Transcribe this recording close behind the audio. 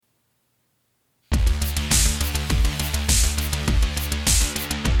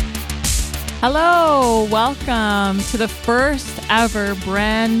Hello, welcome to the first ever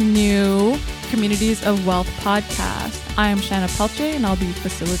brand new Communities of Wealth podcast. I am Shanna Pelche and I'll be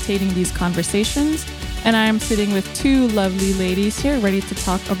facilitating these conversations. And I am sitting with two lovely ladies here ready to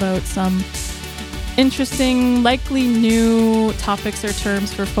talk about some interesting, likely new topics or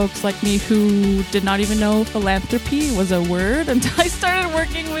terms for folks like me who did not even know philanthropy was a word until I started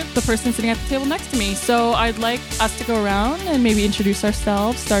working with the person sitting at the table next to me. So I'd like us to go around and maybe introduce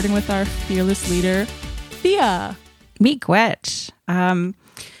ourselves, starting with our fearless leader, Thea. Miigwech.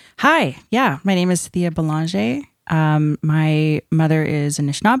 Hi. Yeah, my name is Thea Belanger. My mother is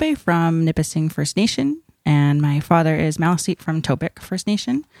Anishinaabe from Nipissing First Nation, and my father is Maliseet from Topic First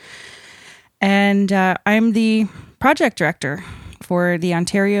Nation. And I'm the project director for the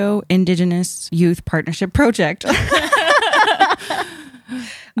Ontario Indigenous Youth Partnership Project.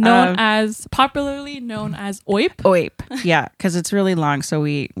 Popularly known as OIP. OIP, yeah, because it's really long, so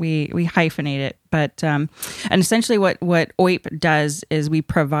we hyphenate it. But and essentially what OIP does is we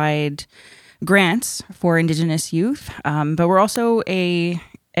provide grants for Indigenous youth, but we're also a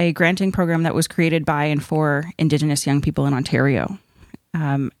granting program that was created by and for Indigenous young people in Ontario.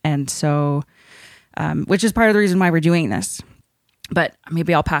 And so, which is part of the reason why we're doing this. But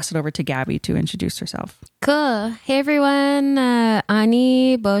maybe I'll pass it over to Gabby to introduce herself. Cool. Hey, everyone.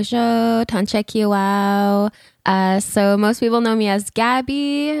 Ani, Bojo, Tonchekiwao. So most people know me as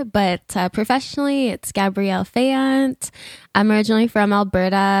Gabby, but professionally, it's Gabrielle Fayant. I'm originally from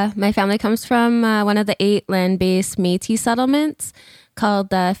Alberta. My family comes from one of the 8 land-based Métis settlements called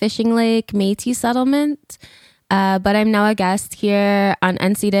the Fishing Lake Métis Settlement. But I'm now a guest here on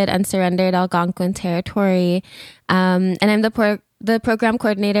unceded, unsurrendered Algonquin territory. And I'm the program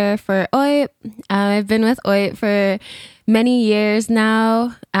coordinator for OIP. I've been with OIP for many years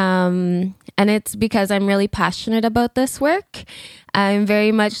now. And it's because I'm really passionate about this work. I'm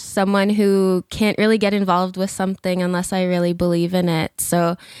very much someone who can't really get involved with something unless I really believe in it.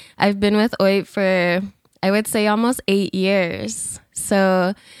 So I've been with OIP for, I would say, almost 8 years.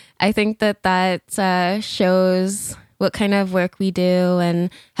 So I think that shows what kind of work we do and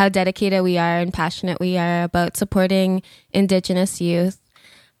how dedicated we are and passionate we are about supporting Indigenous youth.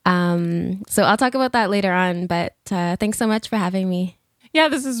 So I'll talk about that later on, but thanks so much for having me. Yeah,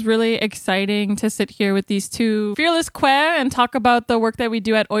 this is really exciting to sit here with these two fearless que and talk about the work that we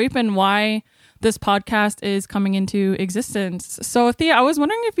do at OIP and why this podcast is coming into existence. So Thea, I was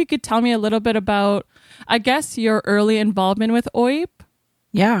wondering if you could tell me a little bit about, I guess, your early involvement with OIP.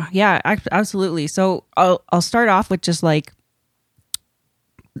 Yeah, absolutely. So I'll start off with just like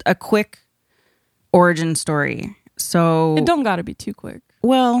a quick origin story. So it don't gotta be too quick.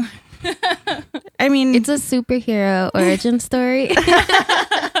 Well, I mean, it's a superhero origin story.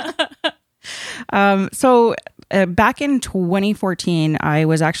 So back in 2014, I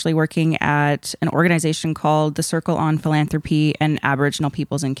was actually working at an organization called the Circle on Philanthropy and Aboriginal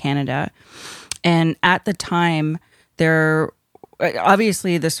Peoples in Canada. And at the time,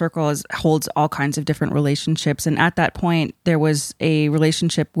 obviously the Circle holds all kinds of different relationships. And at that point, there was a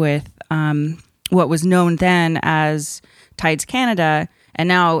relationship with what was known then as Tides Canada and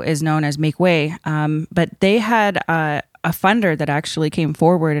now is known as Make Way. But they had a funder that actually came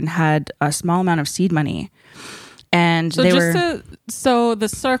forward and had a small amount of seed money. And so so the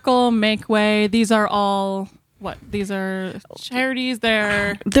Circle, Make Way, these are all... What? These are charities.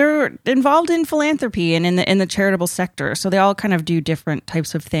 They're involved in philanthropy and in the charitable sector. So they all kind of do different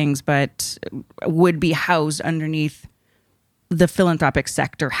types of things, but would be housed underneath the philanthropic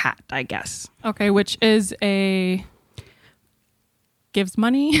sector hat, I guess. Okay, which is gives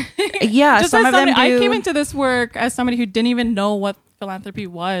money. Yeah, some of them do. I came into this work as somebody who didn't even know what philanthropy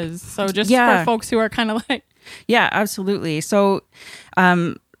was. So just for folks who are kind of like, yeah, absolutely. So,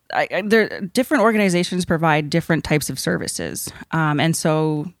 different organizations provide different types of services. And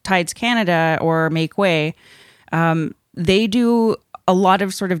so Tides Canada or Make Way, they do a lot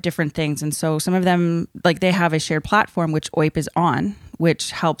of sort of different things. And so some of them, like they have a shared platform, which OIP is on,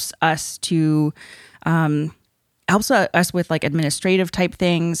 which helps us with like administrative type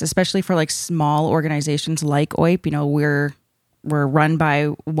things, especially for like small organizations like OIP. You know, we're run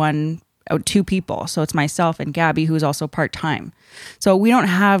by 2 people. So it's myself and Gabby, who's also part-time. So we don't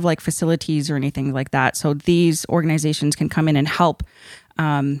have like facilities or anything like that. So these organizations can come in and help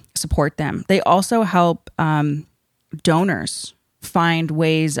support them. They also help donors find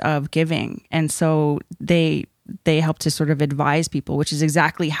ways of giving. And so they help to sort of advise people, which is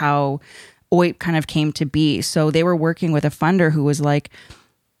exactly how OIP kind of came to be. So they were working with a funder who was like,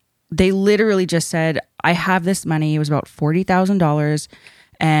 they literally just said, I have this money. It was about $40,000.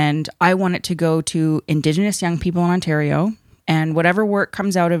 And I want it to go to Indigenous young people in Ontario and whatever work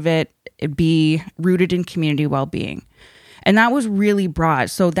comes out of it be rooted in community well-being. And that was really broad.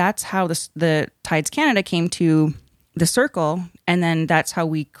 So that's how the Tides Canada came to the circle. And then that's how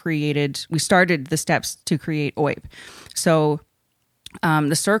we started the steps to create OIP. So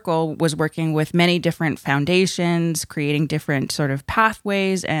the circle was working with many different foundations, creating different sort of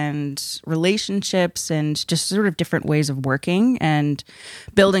pathways and relationships and just sort of different ways of working and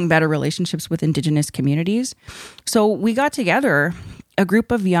building better relationships with Indigenous communities. So we got together a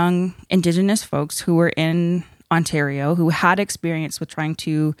group of young Indigenous folks who were in Ontario, who had experience with trying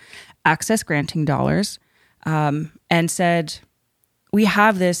to access granting dollars, and said, we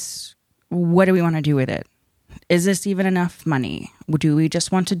have this, what do we want to do with it? Is this even enough money? Do we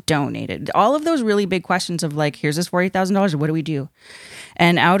just want to donate it? All of those really big questions of like, here's this $40,000, what do we do?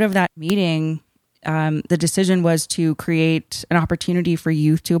 And out of that meeting, the decision was to create an opportunity for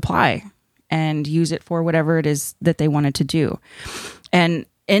youth to apply and use it for whatever it is that they wanted to do. And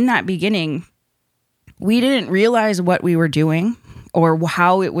in that beginning, we didn't realize what we were doing or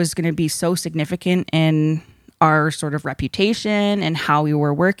how it was going to be so significant in our sort of reputation and how we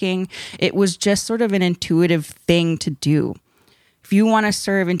were working. It was just sort of an intuitive thing to do. If you want to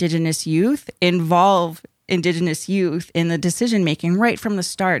serve Indigenous youth, involve Indigenous youth in the decision making right from the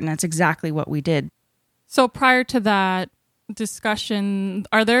start. And that's exactly what we did. So prior to that discussion,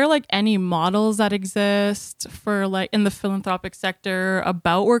 are there like any models that exist for like in the philanthropic sector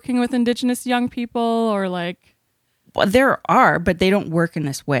about working with Indigenous young people or like? Well, there are, but they don't work in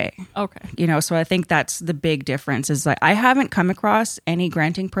this way. Okay. You know, so I think that's the big difference is like I haven't come across any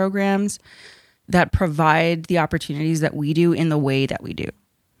granting programs that provide the opportunities that we do in the way that we do.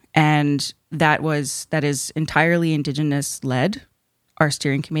 And that is entirely Indigenous led. Our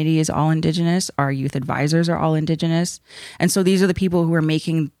steering committee is all Indigenous. Our youth advisors are all Indigenous. And so these are the people who are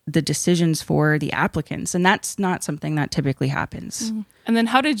making the decisions for the applicants. And that's not something that typically happens. Mm. And then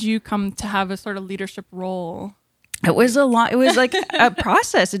how did you come to have a sort of leadership role? It was like a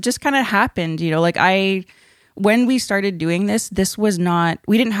process. It just kind of happened, you know, like when we started doing this was not,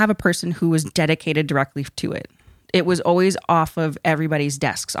 we didn't have a person who was dedicated directly to it. It was always off of everybody's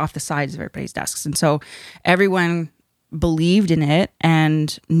desks, off the sides of everybody's desks. And so everyone believed in it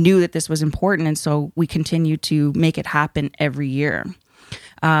and knew that this was important. And so we continued to make it happen every year.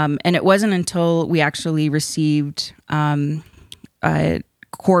 And it wasn't until we actually received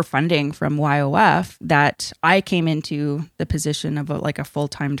core funding from YOF that I came into the position of a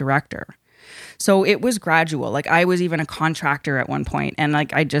full-time director. So it was gradual. Like I was even a contractor at one point, and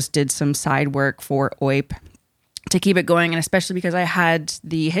like I just did some side work for OIP to keep it going, and especially because I had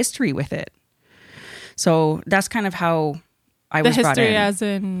the history with it. So that's kind of how I was brought in. The history as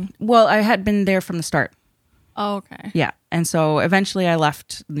in? Well, I had been there from the start. Oh, okay. Yeah. And so eventually I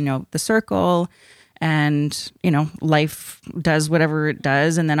left, the circle, and, life does whatever it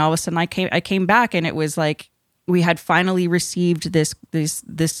does. And then all of a sudden I came back, and it was like we had finally received this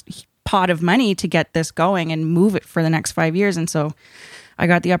pot of money to get this going and move it for the next 5 years. And so I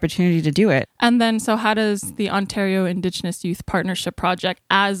got the opportunity to do it. And then, so how does the Ontario Indigenous Youth Partnership Project,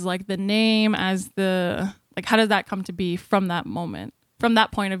 as like the name, as the, like, how does that come to be from that moment, from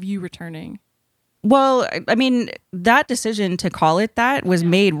that point of you returning? Well, I mean, that decision to call it that was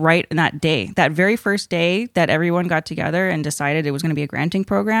made right in that day. That very first day that everyone got together and decided it was going to be a granting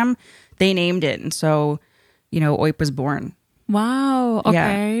program, they named it. And so, OIP was born. Wow.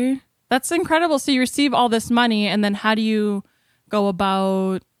 Okay. Yeah. That's incredible. So you receive all this money, and then how do you go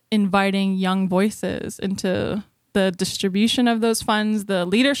about inviting young voices into the distribution of those funds, the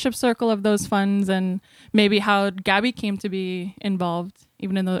leadership circle of those funds, and maybe how Gabby came to be involved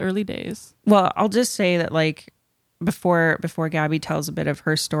even in the early days? Well, I'll just say that like before Gabby tells a bit of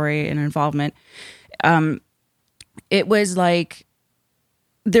her story and involvement, it was like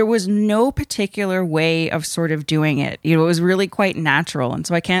there was no particular way of sort of doing it. It was really quite natural. And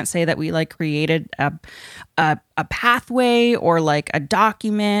so I can't say that we like created a pathway or like a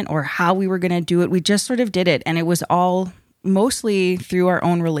document or how we were going to do it. We just sort of did it. And it was all mostly through our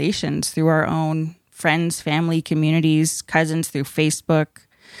own relations, through our own friends, family, communities, cousins, through Facebook.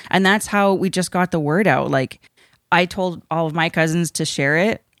 And that's how we just got the word out. Like I told all of my cousins to share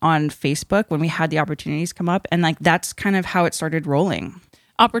it on Facebook when we had the opportunities come up. And like, that's kind of how it started rolling.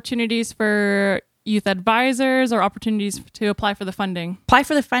 Opportunities for youth advisors or opportunities to apply for the funding? Apply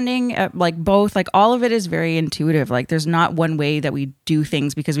for the funding, like both. Like all of it is very intuitive. Like there's not one way that we do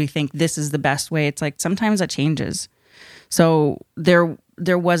things because we think this is the best way. It's like sometimes that changes. So there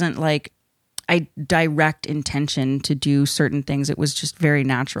wasn't like a direct intention to do certain things. It was just very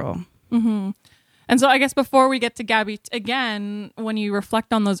natural. Mm-hmm. And so I guess before we get to Gabby, again, when you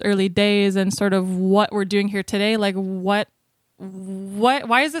reflect on those early days and sort of what we're doing here today, like what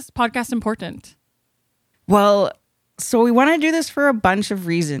why is this podcast important? Well, so we want to do this for a bunch of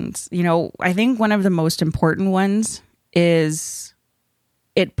reasons. You know, I think one of the most important ones is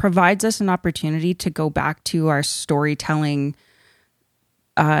it provides us an opportunity to go back to our storytelling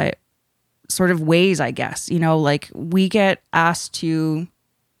sort of ways, I guess. You know, like we get asked to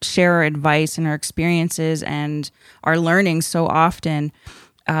share our advice and our experiences and our learning so often.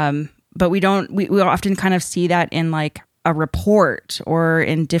 But we often kind of see that in like a report or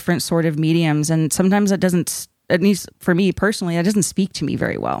in different sort of mediums. And sometimes that doesn't, at least for me personally, that doesn't speak to me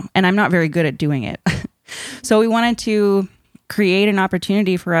very well. And I'm not very good at doing it. So we wanted to create an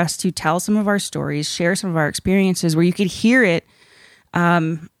opportunity for us to tell some of our stories, share some of our experiences where you could hear it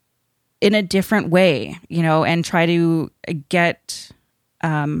in a different way, you know, and try to get,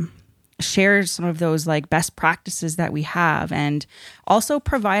 share some of those like best practices that we have, and also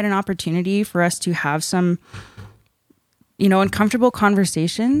provide an opportunity for us to have some, you know, uncomfortable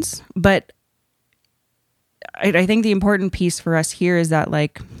conversations. But I think the important piece for us here is that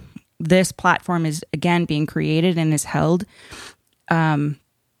like this platform is again being created and is held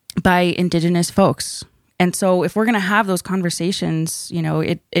by Indigenous folks. And so if we're going to have those conversations, you know,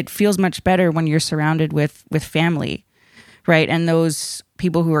 it feels much better when you're surrounded with family, right? And those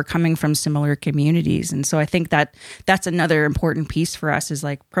people who are coming from similar communities. And so I think that that's another important piece for us, is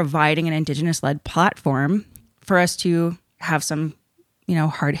like providing an Indigenous-led platform for us to have some, you know,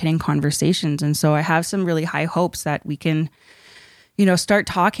 hard-hitting conversations. And so I have some really high hopes that we can, you know, start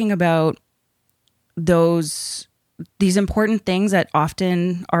talking about these important things that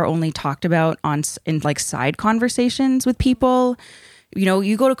often are only talked about in like side conversations with people. You know,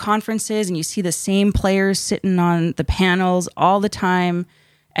 you go to conferences and you see the same players sitting on the panels all the time,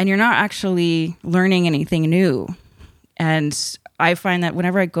 and you're not actually learning anything new. And I find that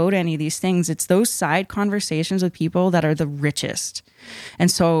whenever I go to any of these things, it's those side conversations with people that are the richest. And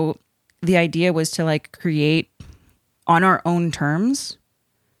so the idea was to like create on our own terms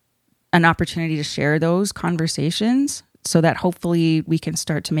an opportunity to share those conversations so that hopefully we can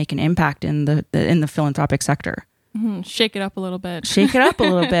start to make an impact in the philanthropic sector. Mm-hmm. Shake it up a little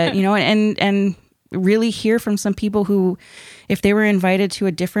bit. You know, and really hear from some people who, if they were invited to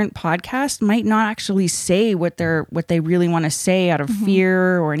a different podcast, might not actually say what they really want to say out of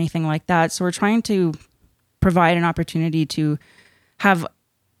fear or anything like that. So we're trying to provide an opportunity to have,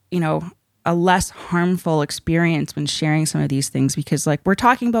 you know, a less harmful experience when sharing some of these things, because like we're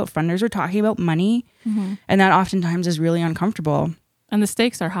talking about funders, we're talking about money, and that oftentimes is really uncomfortable. And the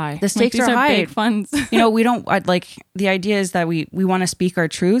stakes are high. The stakes are high. Big funds. You know, we don't like, the idea is that we want to speak our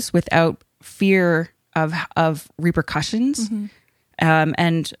truths without fear of repercussions,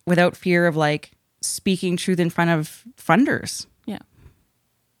 and without fear of like speaking truth in front of funders. Yeah.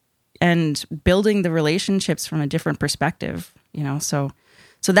 And building the relationships from a different perspective, you know, so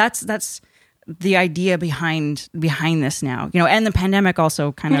that's the idea behind this now, you know. And the pandemic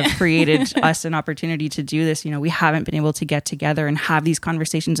also kind of created us an opportunity to do this. You know, we haven't been able to get together and have these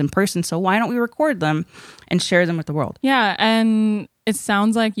conversations in person, so why don't we record them and share them with the world? Yeah, and it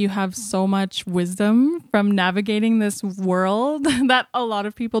sounds like you have so much wisdom from navigating this world that a lot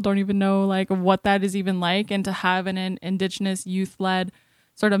of people don't even know like what that is even like, and to have an Indigenous youth-led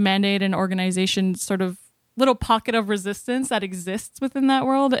sort of mandate and organization sort of little pocket of resistance that exists within that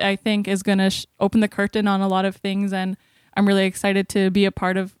world, I think is going to open the curtain on a lot of things. And I'm really excited to be a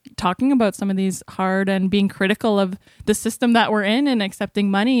part of talking about some of these hard and being critical of the system that we're in and accepting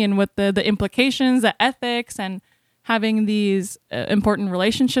money and what the implications, the ethics, and having these important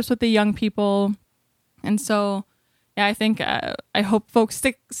relationships with the young people. And so, yeah, I think I hope folks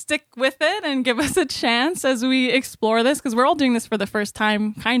stick with it and give us a chance as we explore this, because we're all doing this for the first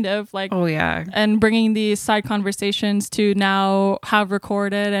time, kind of like, oh yeah, and bringing these side conversations to now have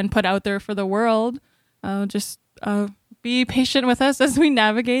recorded and put out there for the world. Just be patient with us as we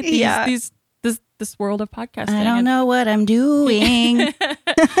navigate this world of podcasting. I don't know what I'm doing.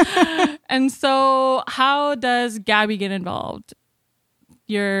 And so, how does Gabby get involved?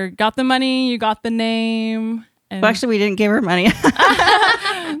 You got the money, you got the name. Well, actually, we didn't give her money.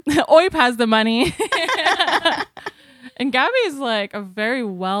 OIP has the money. And Gabby is like a very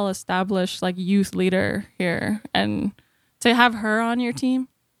well-established like youth leader here. And to have her on your team,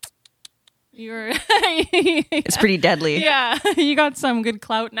 it's pretty deadly. Yeah, you got some good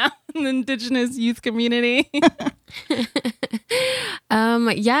clout now in the Indigenous youth community. Yeah,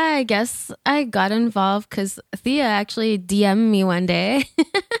 I guess I got involved because Thea actually DM'd me one day.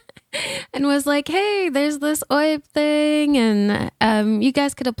 And was like, hey, there's this OIP thing, and you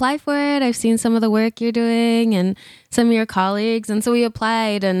guys could apply for it. I've seen some of the work you're doing and some of your colleagues. And so we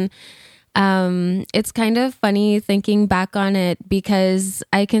applied, and It's kind of funny thinking back on it because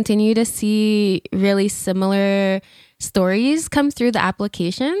I continue to see really similar stories come through the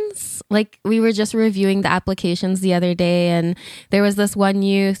applications. Like we were just reviewing the applications the other day, and there was this one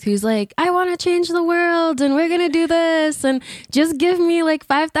youth who's like, I want to change the world and we're going to do this and just give me like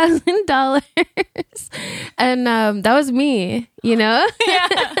 $5,000. And that was me, you know?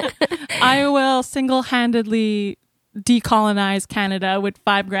 Yeah. I will single-handedly decolonize Canada with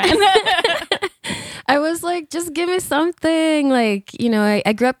 $5,000. I was like, just give me something. Like, you know,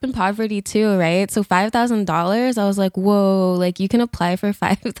 I grew up in poverty too, right? So $5,000, I was like, whoa, like you can apply for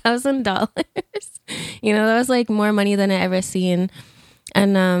 $5,000. You know, that was like more money than I ever seen.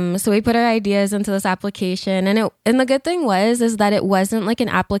 And so we put our ideas into this application, and the good thing is that it wasn't like an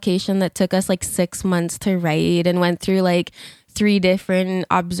application that took us like 6 months to write and went through like 3 different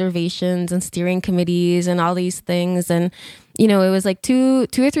observations and steering committees and all these things. And, you know, it was like 2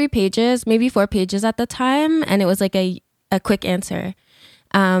 or 3 pages, maybe 4 pages at the time. And it was like a quick answer.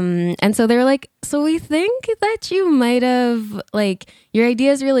 And so they were like, so we think that you might have like, your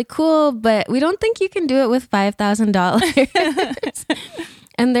idea is really cool, but we don't think you can do it with $5,000.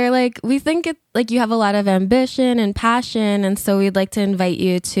 And they're like, we think it like you have a lot of ambition and passion. And so we'd like to invite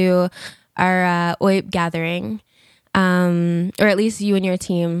you to our OIP gathering. Or at least you and your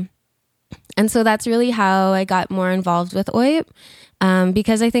team. And so that's really how I got more involved with OIP.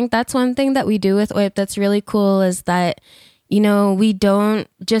 Because I think that's one thing that we do with OIP that's really cool is that, you know, we don't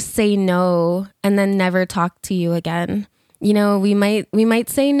just say no and then never talk to you again. You know, we might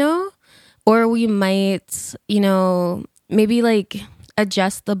say no, or we might, you know, maybe like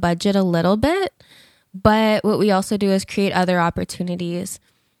adjust the budget a little bit. But what we also do is create other opportunities.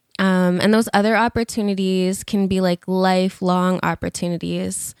 And those other opportunities can be like lifelong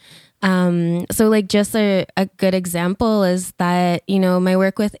opportunities. So like just a good example is that, you know, my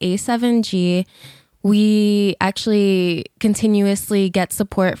work with A7G, we actually continuously get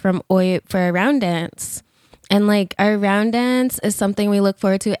support from OIP for our round dance. And like our round dance is something we look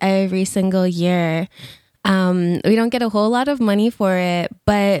forward to every single year. We don't get a whole lot of money for it,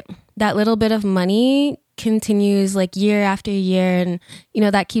 but that little bit of money continues like year after year, and you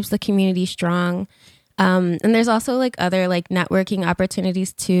know that keeps the community strong. And there's also like other like networking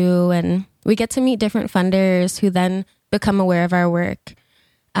opportunities too, and we get to meet different funders who then become aware of our work.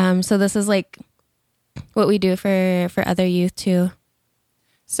 So this is like what we do for other youth too.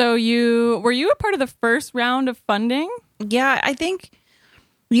 So were you a part of the first round of funding? Yeah, I think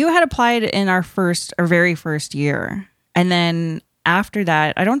you had applied in our very first year, and then after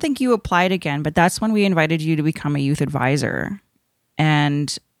that, I don't think you applied again, but that's when we invited you to become a youth advisor.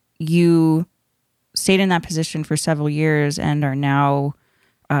 And you stayed in that position for several years and are now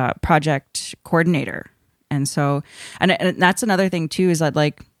project coordinator. And so, and that's another thing too, is that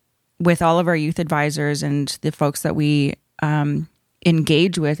like with all of our youth advisors and the folks that we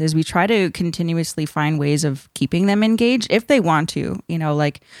engage with, is we try to continuously find ways of keeping them engaged if they want to. You know,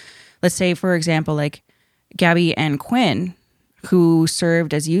 like let's say, for example, like Gabby and Quinn, who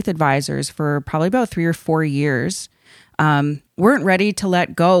served as youth advisors for probably about 3 or 4 years, weren't ready to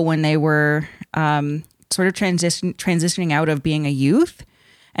let go when they were sort of transitioning out of being a youth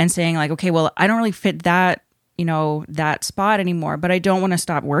and saying like, okay, well, I don't really fit that, you know, that spot anymore, but I don't want to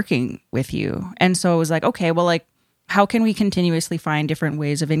stop working with you. And so it was like, okay, well, like, how can we continuously find different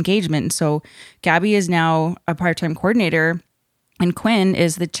ways of engagement? And so Gabby is now a part-time coordinator, and Quinn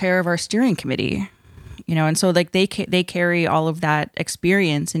is the chair of our steering committee. You know, and so like they carry all of that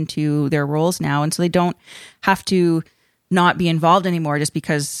experience into their roles now, and so they don't have to not be involved anymore just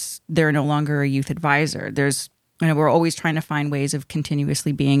because they're no longer a youth advisor. There's, you know, we're always trying to find ways of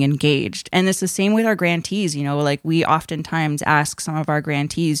continuously being engaged, and it's the same with our grantees. You know, like we oftentimes ask some of our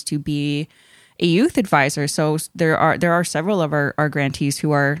grantees to be a youth advisor. So there are several of our grantees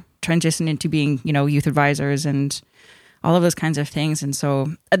who are transitioning into being, you know, youth advisors and all of those kinds of things. And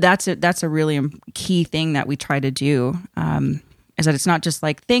so that's a really key thing that we try to do, is that it's not just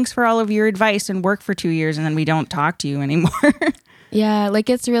like, thanks for all of your advice and work for 2 years, and then we don't talk to you anymore. Yeah, like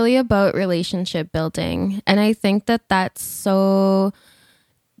it's really about relationship building. And I think that that's so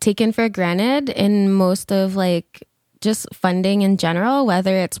taken for granted in most of like just funding in general,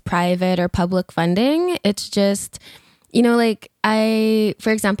 whether it's private or public funding. It's just, you know, like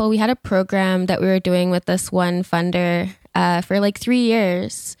for example, we had a program that we were doing with this one funder for like 3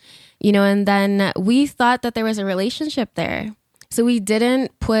 years, you know, and then we thought that there was a relationship there. So we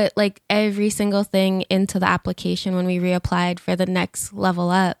didn't put like every single thing into the application when we reapplied for the next level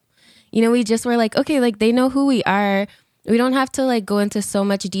up. You know, we just were like, okay, like they know who we are. We don't have to like go into so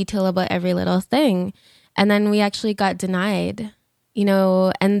much detail about every little thing. And then we actually got denied.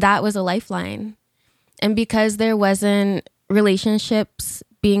 and that was a lifeline. And because there wasn't relationships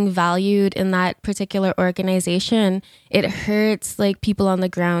being valued in that particular organization, it hurts like people on the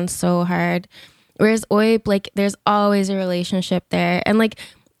ground so hard. Whereas OIP, like there's always a relationship there. And like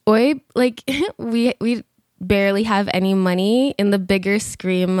OIP, like we barely have any money in the bigger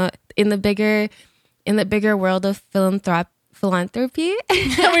in the bigger world of philanthropy.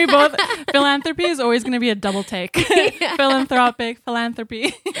 We both, philanthropy is always going to be a double take. Philanthropic,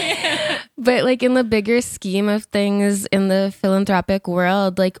 philanthropy. But like in the bigger scheme of things in the philanthropic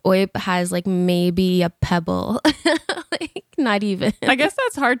world, like OIP has like maybe a pebble. Like not even. I guess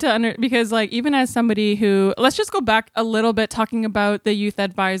that's hard to because like even as somebody who, let's just go back a little bit talking about the youth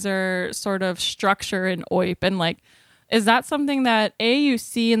advisor sort of structure in OIP, and like, is that something that you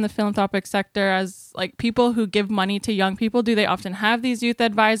see in the philanthropic sector as like people who give money to young people? Do they often have these youth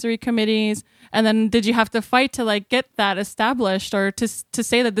advisory committees? And then did you have to fight to like get that established, or to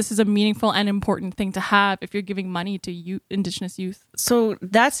say that this is a meaningful and important thing to have if you're giving money to Indigenous youth? So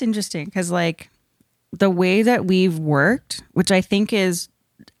that's interesting because like the way that we've worked, which I think is,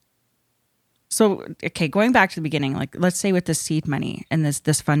 so, okay, going back to the beginning, like let's say with the seed money and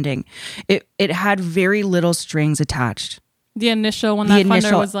this funding, it had very little strings attached. The initial when that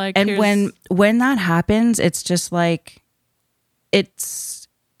funder was like, and when that happens, it's just like, it's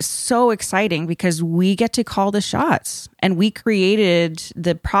so exciting because we get to call the shots, and we created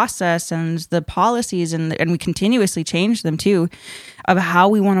the process and the policies and we continuously change them too, of how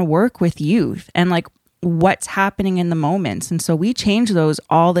we want to work with youth and like what's happening in the moments. And so we change those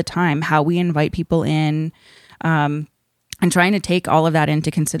all the time, how we invite people in, and trying to take all of that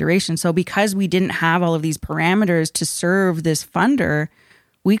into consideration. So because we didn't have all of these parameters to serve this funder,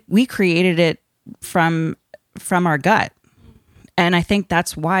 we created it from our gut. And I think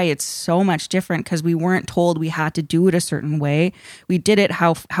that's why it's so much different, because we weren't told we had to do it a certain way. We did it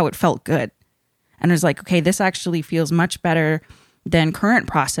how it felt good. And it was like, okay, this actually feels much better than current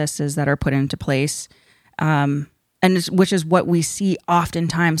processes that are put into place. Which is what we see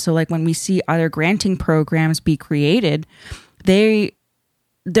oftentimes. So like when we see other granting programs be created, they're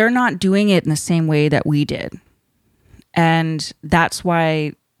not doing it in the same way that we did. And that's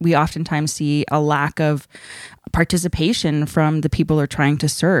why we oftentimes see a lack of participation from the people they're trying to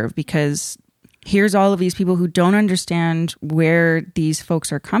serve, because here's all of these people who don't understand where these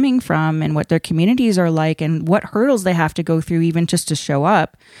folks are coming from and what their communities are like and what hurdles they have to go through even just to show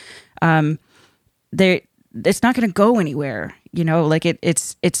up. It's not going to go anywhere, like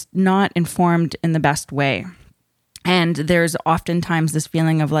it's not informed in the best way. And there's oftentimes this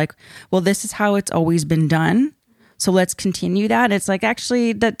feeling of like, well, this is how it's always been done, so let's continue that. It's like,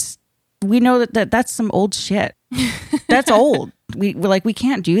 actually, we know that's some old shit. That's old. We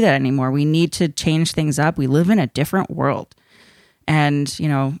can't do that anymore. We need to change things up. We live in a different world. And,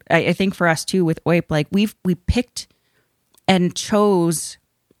 I think for us too with OIP, like we picked and chose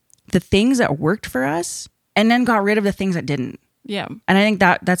the things that worked for us and then got rid of the things that didn't. Yeah. And I think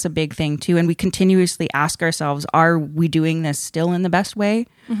that's a big thing too. And we continuously ask ourselves, are we doing this still in the best way?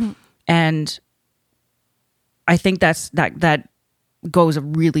 Mm-hmm. And I think that goes a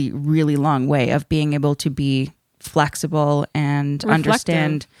really, really long way of being able to be flexible and reflective.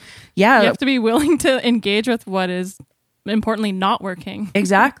 Understand. Yeah. You have to be willing to engage with what is importantly not working.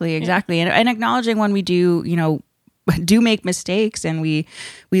 Exactly. Yeah. And acknowledging when we do make mistakes, and we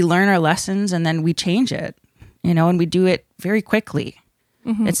learn our lessons, and then we change it, and we do it very quickly.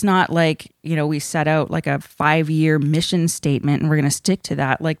 Mm-hmm. It's not like, we set out like a 5-year mission statement and we're going to stick to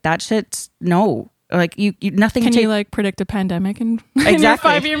that. Like that shit's no, like you nothing. Can you like predict a pandemic in your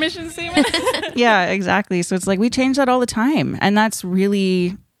 5-year mission statement? Yeah, exactly. So it's like, we change that all the time. And that's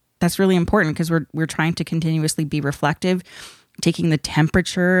really important, because we're trying to continuously be reflective, taking the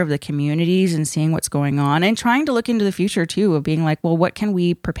temperature of the communities and seeing what's going on, and trying to look into the future too, of being like, well, what can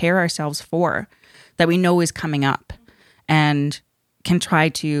we prepare ourselves for that we know is coming up, and can try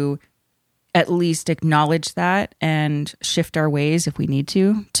to at least acknowledge that and shift our ways if we need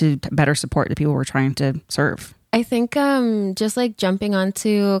to better support the people we're trying to serve. I think just like jumping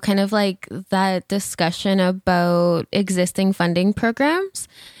onto kind of like that discussion about existing funding programs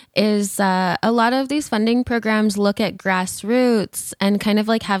is a lot of these funding programs look at grassroots and kind of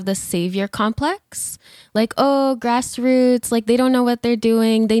like have the savior complex. Like, oh, grassroots, like they don't know what they're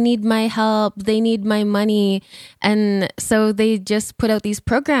doing. They need my help. They need my money. And so they just put out these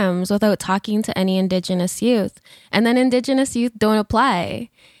programs without talking to any Indigenous youth. And then Indigenous youth don't apply.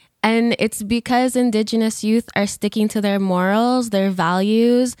 And it's because Indigenous youth are sticking to their morals, their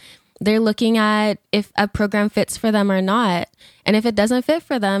values. They're looking at if a program fits for them or not. And if it doesn't fit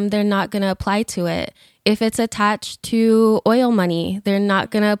for them, they're not going to apply to it. if it's attached to oil money, they're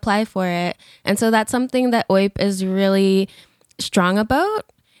not going to apply for it. And so that's something that OIP is really strong about.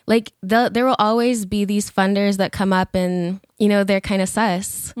 Like there will always be these funders that come up and, you know, they're kind of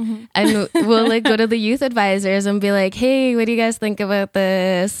sus. And we'll like go to the youth advisors and be like, hey, what do you guys think about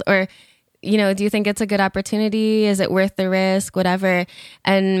this? Or, you know, do you think it's a good opportunity? Is it worth the risk? Whatever.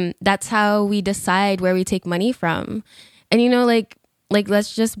 And that's how we decide where we take money from. And, you know, like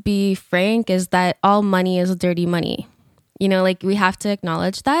let's just be frank, is that all money is dirty money. You know, like we have to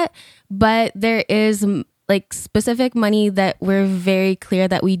acknowledge that. But there is like specific money that we're very clear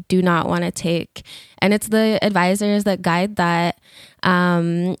that we do not want to take. And it's the advisors that guide that.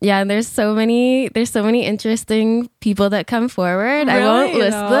 Yeah, there's so many interesting people that come forward. Really? I won't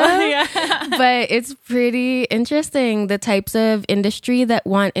list them, yeah. But it's pretty interesting, the types of industry that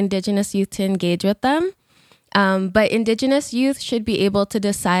want Indigenous youth to engage with them. But Indigenous youth should be able to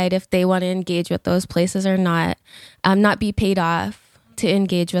decide if they want to engage with those places or not be paid off to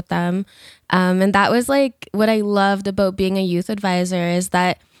engage with them. And that was like what I loved about being a youth advisor, is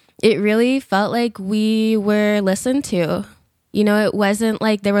that it really felt like we were listened to. You know, it wasn't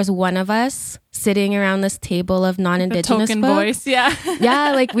like there was one of us sitting around this table of non-Indigenous token folks. Voice, yeah.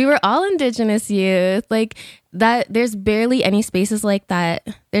 Yeah, like we were all Indigenous youth. Like that, there's barely any spaces like that.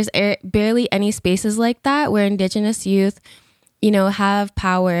 There's barely any spaces like that where Indigenous youth, you know, have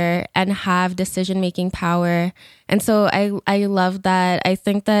power and have decision-making power. And so I love that. I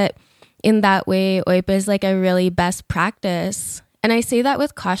think that in that way, OIP is like a really best practice. And I say that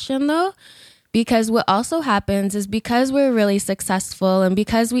with caution though, because what also happens is, because we're really successful and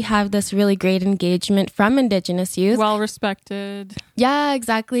because we have this really great engagement from Indigenous youth. Well respected. Yeah,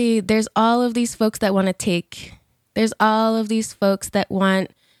 exactly. There's all of these folks that want to take. There's all of these folks that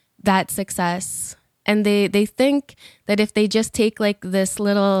want that success. And they think that if they just take like this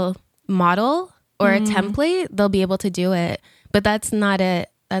little model or a template, they'll be able to do it. But that's not it.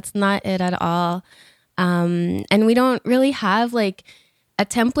 That's not it at all. And we don't really have like a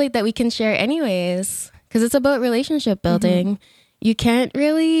template that we can share anyways, because it's about relationship building. You can't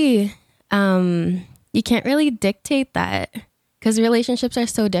really dictate that, because relationships are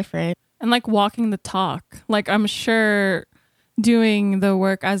so different. And like walking the talk. Like I'm sure doing the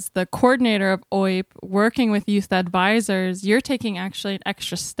work as the coordinator of OIP, working with youth advisors, you're taking actually an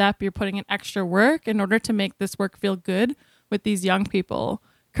extra step. You're putting in extra work in order to make this work feel good with these young people,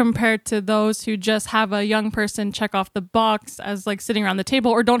 compared to those who just have a young person check off the box as like sitting around the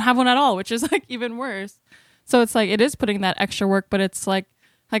table, or don't have one at all, which is like even worse. So it's like, it is putting that extra work, but it's like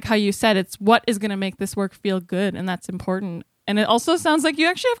how you said, it's what is going to make this work feel good. And that's important. And it also sounds like you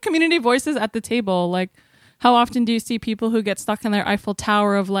actually have community voices at the table. Like, how often do you see people who get stuck in their Eiffel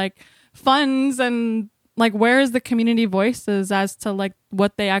Tower of like funds, and like, where is the community voices as to like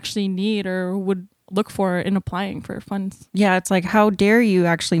what they actually need or would look for in applying for funds? Yeah, it's like, how dare you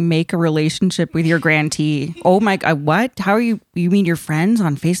actually make a relationship with your grantee? Oh my God, what? How are you mean your friends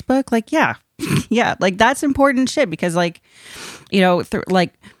on Facebook? Like, yeah, yeah, like that's important shit, because like, you know,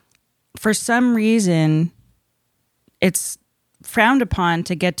 like for some reason it's frowned upon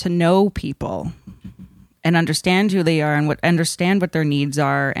to get to know people and understand who they are and understand what their needs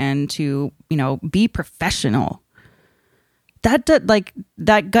are, and to, you know, be professional.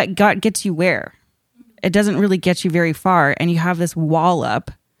 That gets you where? It doesn't really get you very far, and you have this wall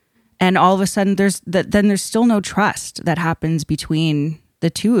up, and all of a sudden there's still no trust that happens between the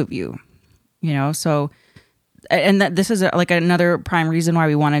two of you, you know. So, and that this is like another prime reason why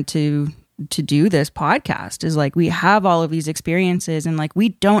we wanted to do this podcast, is like, we have all of these experiences, and like we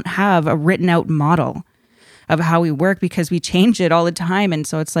don't have a written out model of how we work, because we change it all the time. And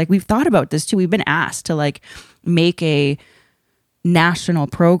so it's like, we've thought about this too. We've been asked to like make a national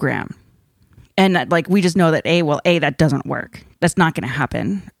program. And that, like, we just know that A, that doesn't work. That's not going to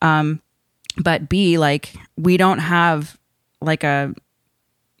happen. But B, like, we don't have like a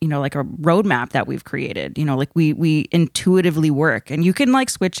roadmap that we've created. You know, like we intuitively work, and you can like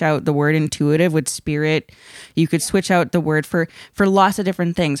switch out the word intuitive with spirit. You could switch out the word for lots of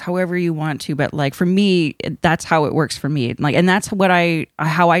different things, however you want to. But like for me, that's how it works for me. Like, and that's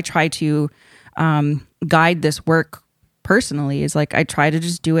how I try to guide this work personally, is like I try to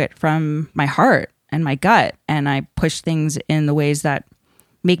just do it from my heart and my gut, and I push things in the ways that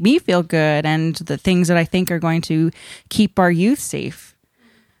make me feel good, and the things that I think are going to keep our youth safe.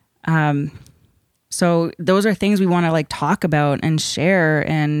 So those are things we want to like talk about and share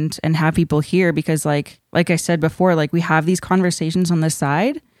and have people hear, because like I said before, like we have these conversations on the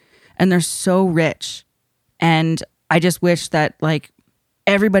side and they're so rich, and I just wish that like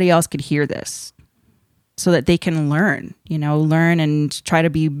everybody else could hear this. so that they can learn and try to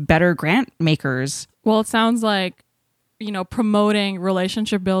be better grant makers. Well, it sounds like, promoting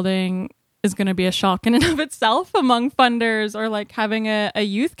relationship building is going to be a shock in and of itself among funders, or like having a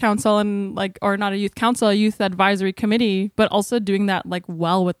youth council and or not a youth council, a youth advisory committee, but also doing that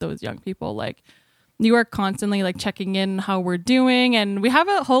well with those young people. Like, you are constantly checking in how we're doing, and we have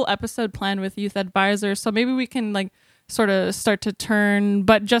a whole episode planned with youth advisors. So maybe we can sort of start to turn,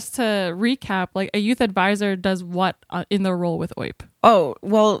 but just to recap, a youth advisor does what in the role with OIP? Oh,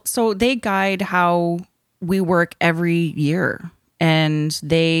 well, so they guide how we work every year, and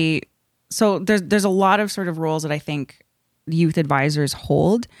so there's a lot of sort of roles that I think youth advisors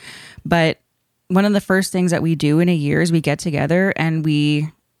hold, but one of the first things that we do in a year is we get together and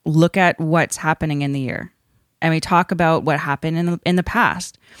we look at what's happening in the year, and we talk about what happened in the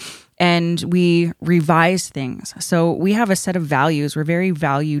past, and we revise things. So we have a set of values. We're very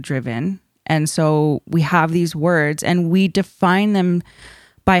value driven, and so we have these words and we define them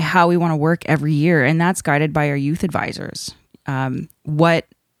by how we want to work every year, and that's guided by our youth advisors. What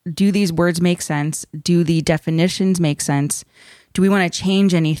do these words make sense? Do the definitions make sense? Do we want to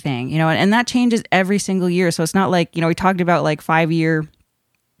change anything? And that changes every single year. So it's not we talked about 5-year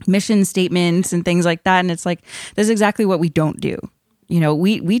mission statements and things like that, and it's this is exactly what we don't do.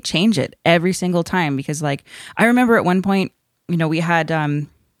 We change it every single time, because I remember at one point, we had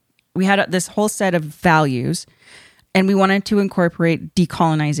this whole set of values, and we wanted to incorporate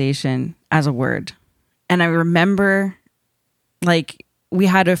decolonization as a word. And I remember we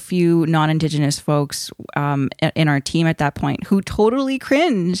had a few non-Indigenous folks in our team at that point who totally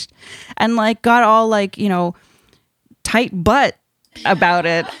cringed and got all tight butt about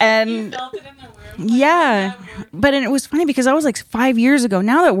it. And yeah, but it was funny because I was 5 years ago.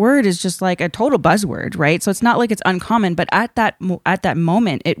 Now that word is just a total buzzword, right? So it's not it's uncommon, but at that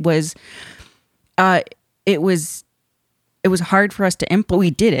moment it was hard for us to implement.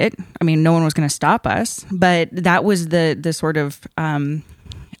 We did it. I mean, no one was going to stop us, but that was the sort of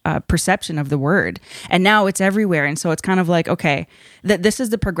perception of the word. And now it's everywhere. And so it's kind of okay, that this is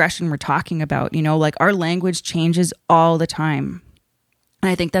the progression we're talking about. Our language changes all the time. And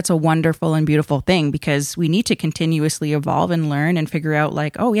I think that's a wonderful and beautiful thing, because we need to continuously evolve and learn and figure out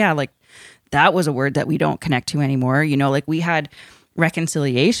oh yeah, that was a word that we don't connect to anymore. We had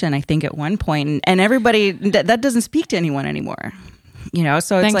reconciliation, I think, at one point, and everybody that doesn't speak to anyone anymore.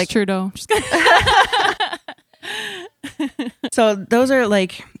 So it's Thanks, Trudeau. So those are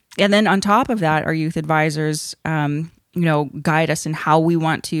and then on top of that, our youth advisors, guide us in how we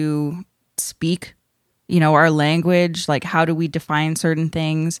want to speak, our language, how do we define certain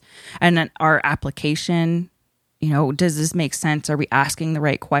things, and then our application, does this make sense? Are we asking the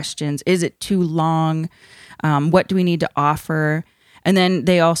right questions? Is it too long? What do we need to offer? And then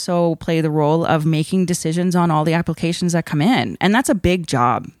they also play the role of making decisions on all the applications that come in. And that's a big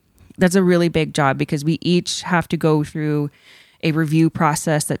job. That's a really big job, because we each have to go through a review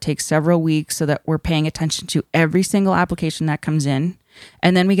process that takes several weeks, so that we're paying attention to every single application that comes in.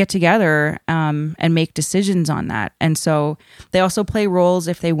 And then we get together and make decisions on that. And so they also play roles,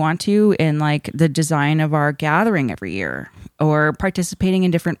 if they want to, in the design of our gathering every year, or participating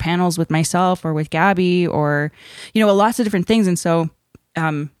in different panels with myself or with Gabby, or, lots of different things. And so,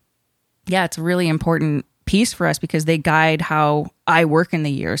 it's a really important piece for us, because they guide how I work in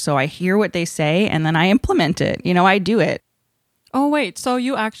the year. So I hear what they say and then I implement it. I do it. Oh, wait. So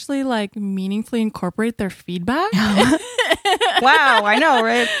you actually meaningfully incorporate their feedback? Wow. I know,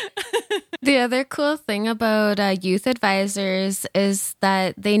 right? The other cool thing about youth advisors is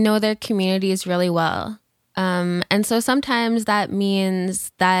that they know their communities really well. And so sometimes that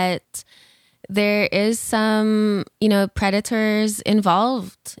means that there is some, predators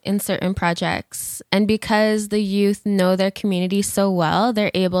involved in certain projects. And because the youth know their community so well,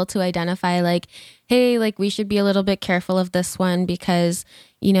 they're able to identify hey, we should be a little bit careful of this one, because,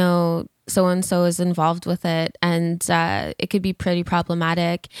 so-and-so is involved with it, and it could be pretty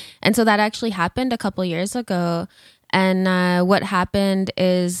problematic. And so that actually happened a couple years ago. And what happened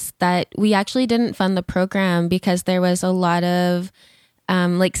is that we actually didn't fund the program because there was a lot of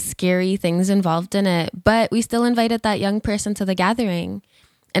scary things involved in it. But we still invited that young person to the gathering.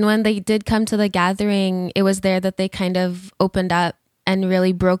 And when they did come to the gathering, it was there that they kind of opened up and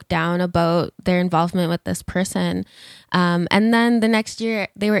really broke down about their involvement with this person. And then the next year,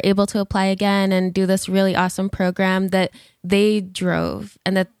 they were able to apply again and do this really awesome program that they drove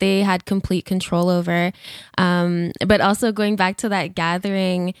and that they had complete control over. But also going back to that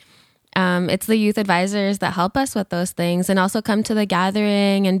gathering, It's the youth advisors that help us with those things and also come to the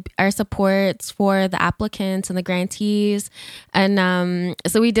gathering and our supports for the applicants and the grantees. And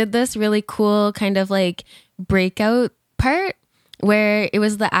so we did this really cool kind of like breakout part where it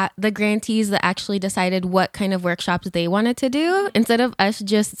was the grantees that actually decided what kind of workshops they wanted to do instead of us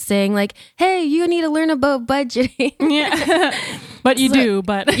just saying like, hey, you need to learn about budgeting. Yeah. But you do,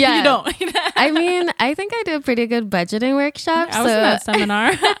 but yeah. you don't. I mean, I think I do a pretty good budgeting workshop. I was in that seminar.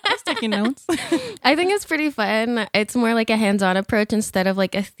 I was taking notes. I think it's pretty fun. It's more like a hands-on approach instead of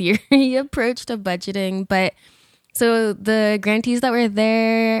like a theory approach to budgeting. But so the grantees that were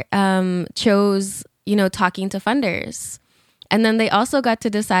there chose, talking to funders. And then they also got to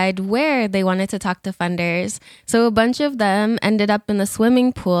decide where they wanted to talk to funders. So a bunch of them ended up in the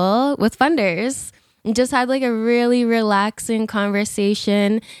swimming pool with funders and just had like a really relaxing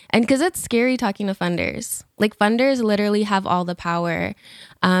conversation. And because it's scary talking to funders. Like funders literally have all the power.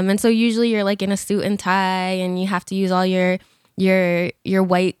 And so usually you're like in a suit and tie and you have to use all your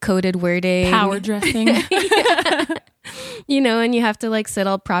white coded wording. Power dressing. And you have to like sit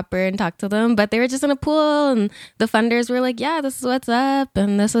all proper and talk to them. But they were just in a pool and the funders were like, yeah, this is what's up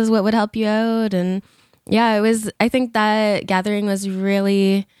and this is what would help you out. And yeah, I think that gathering was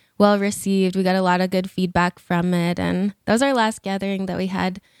really well received. We got a lot of good feedback from it. And that was our last gathering that we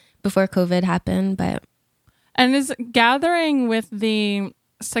had before COVID happened. And is gathering with the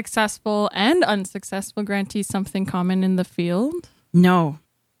successful and unsuccessful grantees something common in the field? No.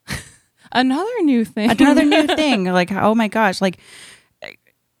 Another new thing. Like, oh my gosh. Like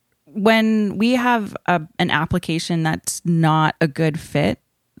when we have an application that's not a good fit,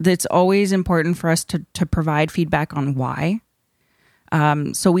 it's always important for us to provide feedback on why.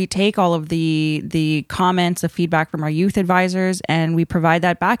 So we take all of the comments, the feedback from our youth advisors, and we provide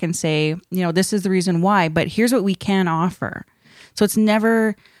that back and say, this is the reason why, but here's what we can offer. So it's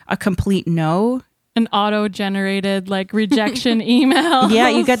never a complete no. An auto-generated like rejection email. Yeah,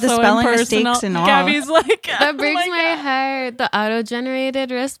 you get the spelling mistakes and all. Gabby's like, that breaks my heart. The auto-generated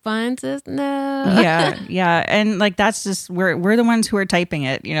responses, no. Yeah, and like that's just we're the ones who are typing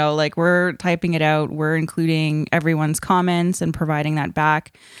it. Like we're typing it out. We're including everyone's comments and providing that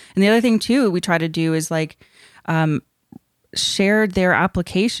back. And the other thing too, we try to do is like share their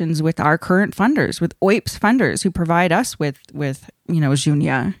applications with our current funders, with OIP's funders who provide us with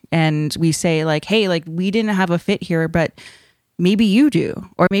Junia. And we say like, hey, like we didn't have a fit here, but maybe you do.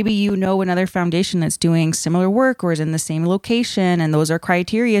 Or maybe another foundation that's doing similar work or is in the same location and those are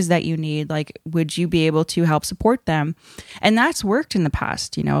criterias that you need. Like, would you be able to help support them? And that's worked in the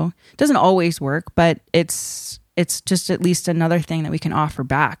past, It doesn't always work, but it's just at least another thing that we can offer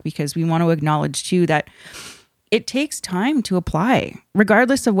back because we want to acknowledge too that it takes time to apply,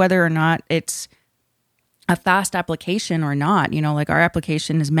 regardless of whether or not it's a fast application or not. Like our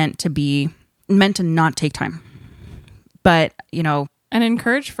application is meant to not take time. But, and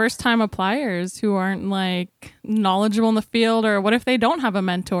encourage first-time appliers who aren't like knowledgeable in the field, or what if they don't have a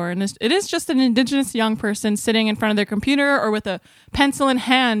mentor and it is just an Indigenous young person sitting in front of their computer or with a pencil in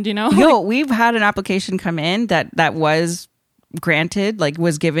hand, we've had an application come in that was granted, like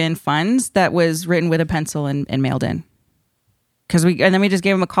was given funds that was written with a pencil and mailed in. And then we just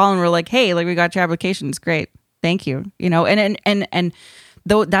gave them a call and we're like, hey, like we got your application. It's great. Thank you. And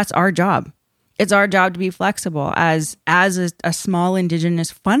though that's our job. It's our job to be flexible as a small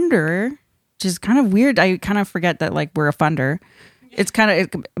Indigenous funder, which is kind of weird. I kind of forget that like we're a funder. It's kind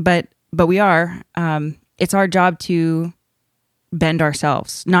of, but we are, it's our job to bend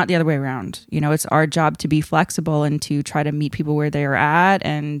ourselves, not the other way around. It's our job to be flexible and to try to meet people where they are at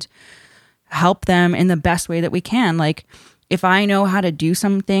and help them in the best way that we can. Like if I know how to do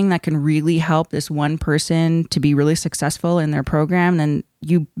something that can really help this one person to be really successful in their program, then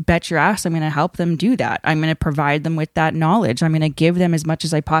you bet your ass I'm going to help them do that. I'm going to provide them with that knowledge. I'm going to give them as much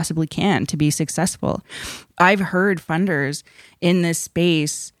as I possibly can to be successful. I've heard funders in this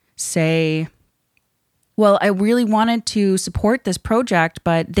space say, well, I really wanted to support this project,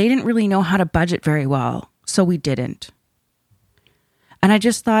 but they didn't really know how to budget very well, so we didn't. And I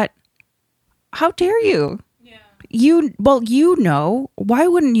just thought, how dare you? Why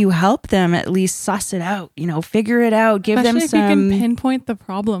wouldn't you help them at least suss it out, figure it out, give Especially them some... if you can pinpoint the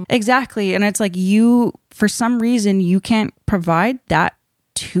problem. Exactly. And it's like for some reason, you can't provide that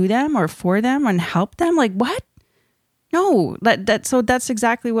to them or for them and help them. Like, what? No, so that's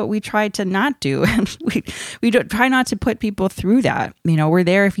exactly what we try to not do. And we don't try not to put people through that. We're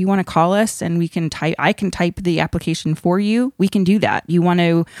there if you want to call us and I can type the application for you. We can do that. You want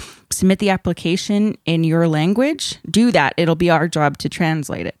to submit the application in your language, do that. It'll be our job to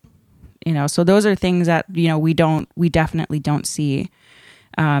translate it. So those are things that, we definitely don't see.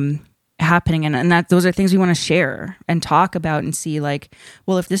 happening, and that those are things we want to share and talk about and see, like,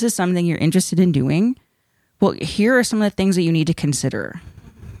 well, if this is something you're interested in doing, well, here are some of the things that you need to consider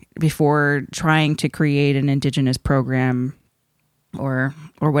before trying to create an Indigenous program or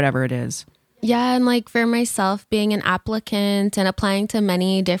whatever it is. Yeah, and like for myself, being an applicant and applying to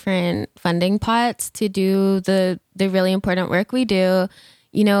many different funding pots to do the really important work we do,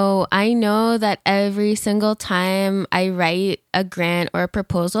 you know, I know that every single time I write a grant or a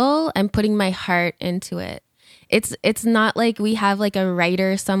proposal, I'm putting my heart into it. It's not like we have like a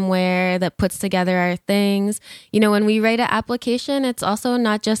writer somewhere that puts together our things. You know, when we write an application, it's also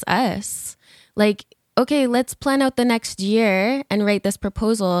not just us. Like, okay, let's plan out the next year and write this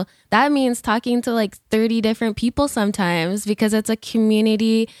proposal. That means talking to like 30 different people sometimes because it's a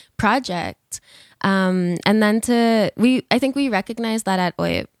community project. And then I think we recognize that at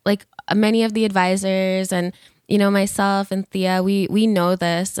OIP. Like many of the advisors and, you know, myself and Thea, we know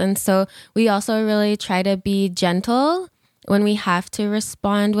this. And so we also really try to be gentle when we have to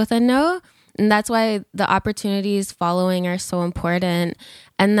respond with a no. And that's why the opportunities following are so important.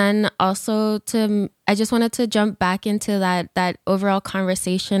 And then also I just wanted to jump back into that overall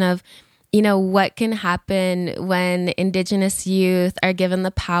conversation of, you know, what can happen when Indigenous youth are given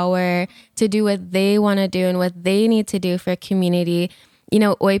the power to do what they want to do and what they need to do for a community. You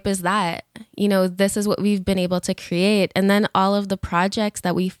know, OIP is that. You know, this is what we've been able to create. And then all of the projects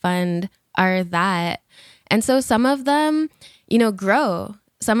that we fund are that. And so some of them, you know, grow.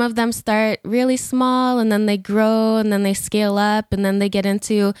 Some of them start really small and then they grow and then they scale up and then they get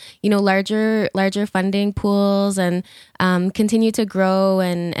into, you know, larger funding pools and continue to grow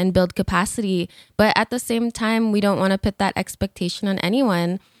and build capacity. But at the same time, we don't want to put that expectation on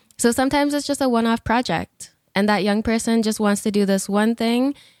anyone. So sometimes it's just a one-off project and that young person just wants to do this one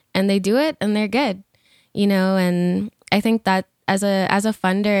thing and they do it and they're good, you know. And I think that as a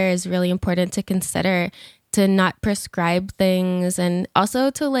funder is really important to consider, to not prescribe things and also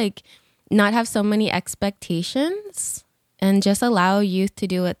to like not have so many expectations and just allow youth to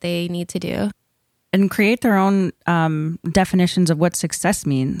do what they need to do. And create their own definitions of what success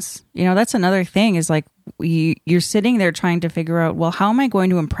means. You know, that's another thing is like you're sitting there trying to figure out, well, how am I going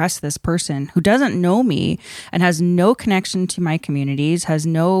to impress this person who doesn't know me and has no connection to my communities, has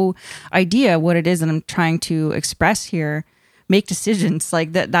no idea what it is that I'm trying to express here, make decisions.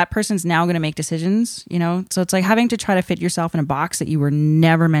 Like that person's now going to make decisions, you know? So it's like having to try to fit yourself in a box that you were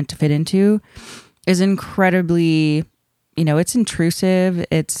never meant to fit into is incredibly, you know, it's intrusive.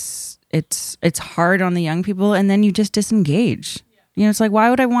 It's hard on the young people, and then you just disengage. You know, it's like, why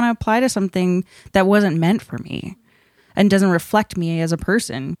would I want to apply to something that wasn't meant for me and doesn't reflect me as a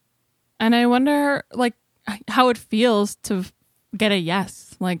person? And I wonder, like, how it feels to get a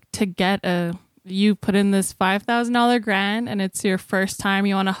yes, like to get you put in this $5,000 grant and it's your first time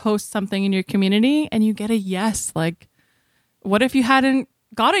you want to host something in your community and you get a yes. Like, what if you hadn't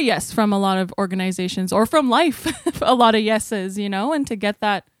got a yes from a lot of organizations or from life, a lot of yeses, you know, and to get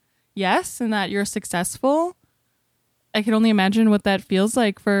that yes and that you're successful, I can only imagine what that feels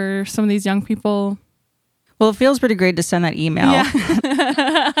like for some of these young people. Well, it feels pretty great to send that email.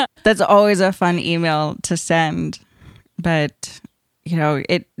 Yeah. That's always a fun email to send. But, you know,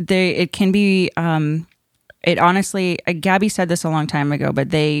 it can be, it honestly, Gabby said this a long time ago, but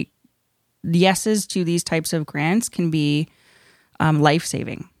yeses to these types of grants can be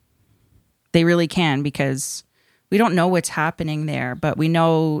life-saving. They really can, because we don't know what's happening there, but we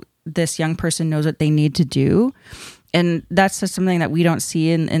know this young person knows what they need to do. And that's just something that we don't see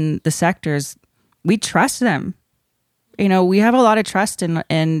in the sectors. We trust them. You know, we have a lot of trust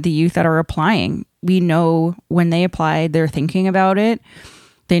in the youth that are applying. We know when they apply, they're thinking about it.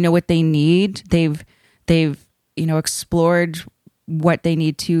 They know what they need. They've you know, explored what they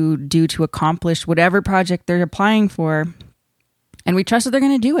need to do to accomplish whatever project they're applying for. And we trust that they're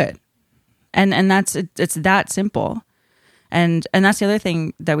going to do it. And it's that simple. And that's the other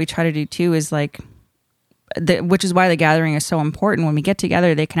thing that we try to do too, is like, which is why the gathering is so important. When we get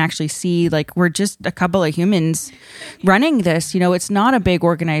together, they can actually see, like, we're just a couple of humans running this. You know, it's not a big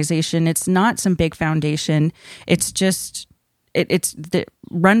organization. It's not some big foundation. It's just, it's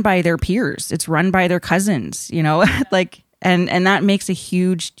run by their peers. It's run by their cousins, you know, like, and that makes a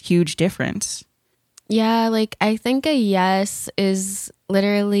huge, huge difference. Yeah, like, I think a yes is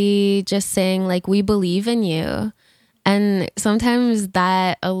literally just saying, like, we believe in you. And sometimes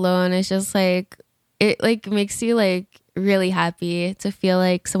that alone is just like, it like makes you like really happy to feel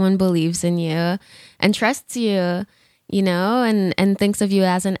like someone believes in you and trusts you, you know, and thinks of you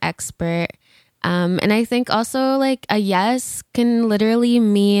as an expert. And I think also like a yes can literally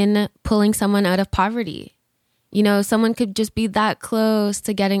mean pulling someone out of poverty. You know, someone could just be that close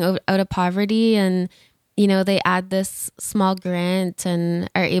to getting out of poverty, and, you know, they add this small grant and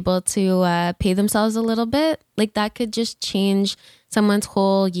are able to pay themselves a little bit. Like, that could just change someone's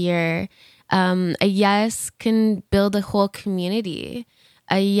whole year. A yes can build a whole community.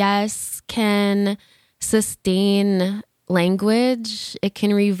 A yes can sustain language. It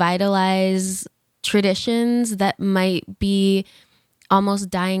can revitalize traditions that might be almost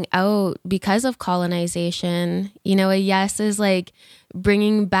dying out because of colonization. You know, a yes is like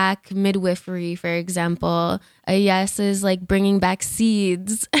bringing back midwifery, for example. A yes is like bringing back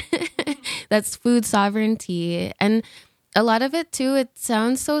seeds. That's food sovereignty. And a lot of it too, it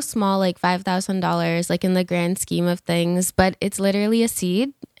sounds so small, like $5,000, like in the grand scheme of things, but it's literally a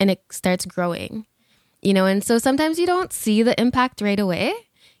seed and it starts growing, you know? And so sometimes you don't see the impact right away.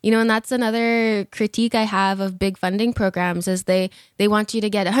 You know, and that's another critique I have of big funding programs is they want you to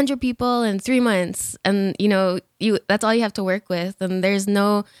get 100 people in 3 months. And, you know, that's all you have to work with. And there's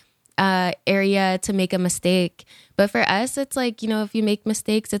no area to make a mistake. But for us, it's like, you know, if you make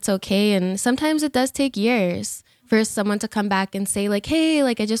mistakes, it's okay. And sometimes it does take years for someone to come back and say like, hey,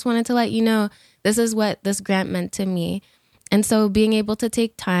 like, I just wanted to let you know, this is what this grant meant to me. And so being able to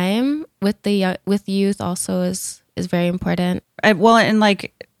take time with with youth also is very important. Well, and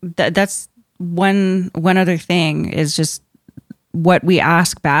like, that's one other thing is just what we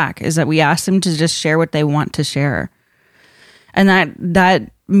ask back is that we ask them to just share what they want to share. And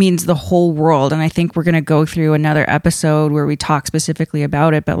that means the whole world. And I think we're going to go through another episode where we talk specifically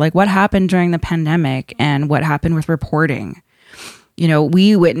about it, but like what happened during the pandemic and what happened with reporting. You know,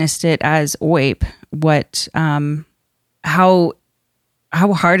 we witnessed it as OIP, how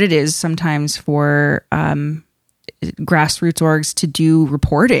hard it is sometimes for grassroots orgs to do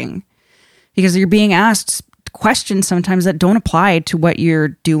reporting because you're being asked questions sometimes that don't apply to what you're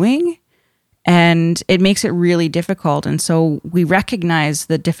doing, and it makes it really difficult. And so we recognize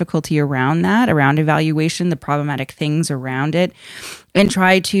the difficulty around that, around evaluation, the problematic things around it, and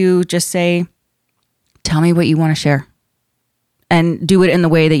try to just say, tell me what you want to share. And do it in the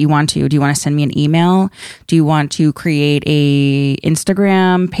way that you want to. Do you want to send me an email? Do you want to create a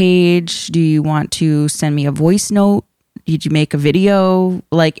Instagram page? Do you want to send me a voice note? Did you make a video?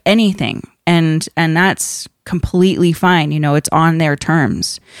 Like anything. And that's completely fine. You know, it's on their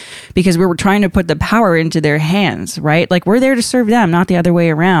terms because we were trying to put the power into their hands, right? Like we're there to serve them, not the other way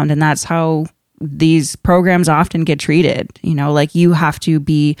around. And that's how these programs often get treated. You know, like you have to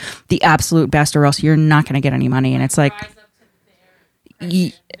be the absolute best or else you're not going to get any money. And it's like,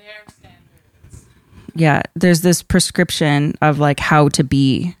 yeah, there's this prescription of like how to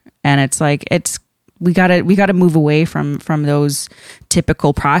be, and it's like we gotta move away from those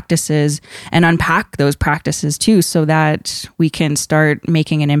typical practices and unpack those practices too, so that we can start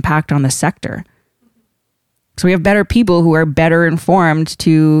making an impact on the sector. So we have better people who are better informed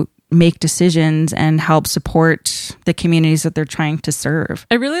to make decisions and help support the communities that they're trying to serve.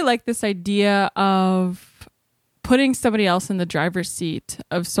 I really like this idea of putting somebody else in the driver's seat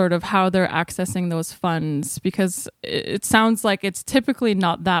of sort of how they're accessing those funds, because it sounds like it's typically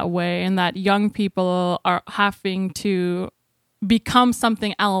not that way, and that young people are having to become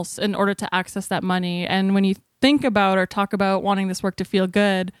something else in order to access that money. And when you think about or talk about wanting this work to feel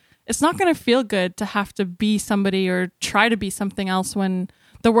good, it's not going to feel good to have to be somebody or try to be something else when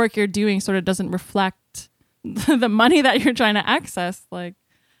the work you're doing sort of doesn't reflect the money that you're trying to access. Like,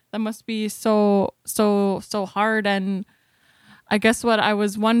 that must be so hard. And I guess what I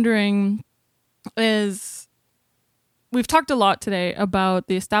was wondering is, we've talked a lot today about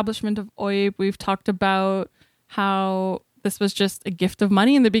the establishment of OIP. We've talked about how this was just a gift of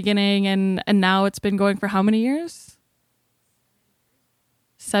money in the beginning, and now it's been going for how many years?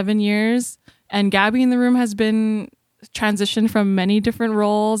 7 years. And Gabby in the room has been transitioned from many different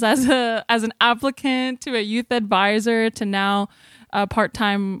roles as an applicant to a youth advisor to now a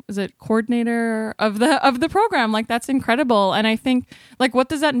part-time, is it coordinator of the program? Like, that's incredible. And I think, like, what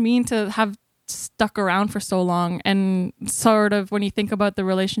does that mean to have stuck around for so long? And sort of when you think about the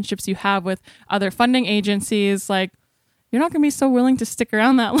relationships you have with other funding agencies, like, you're not going to be so willing to stick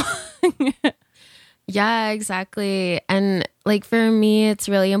around that long. Yeah, exactly. And like for me, it's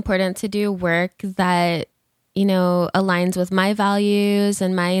really important to do work that, you know, aligns with my values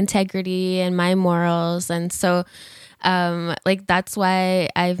and my integrity and my morals. And so like, that's why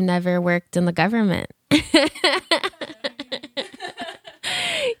I've never worked in the government.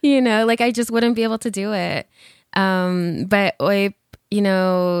 You know, like, I just wouldn't be able to do it. But OIP, you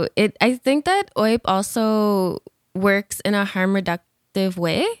know, I think that OIP also works in a harm reductive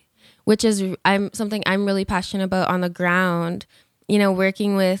way, which is something I'm really passionate about on the ground, you know,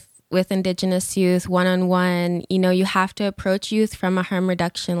 working with with Indigenous youth one-on-one, you know, you have to approach youth from a harm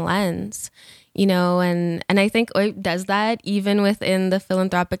reduction lens, you know, and I think OIP does that even within the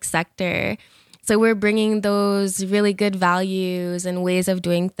philanthropic sector. So we're bringing those really good values and ways of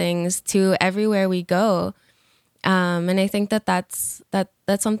doing things to everywhere we go. And I think that's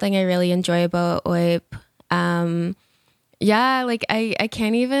something I really enjoy about OIP. Yeah, like I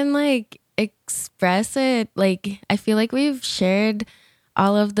can't even like express it. Like I feel like we've shared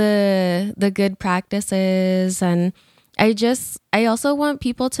all of the good practices, and I also want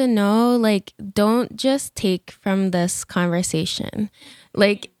people to know, like, don't just take from this conversation.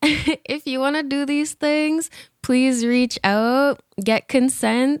 Like, if you want to do these things, please reach out, get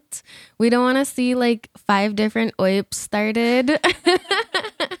consent. We don't want to see like 5 different OIPs started.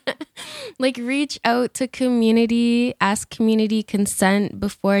 Like, reach out to community, ask community consent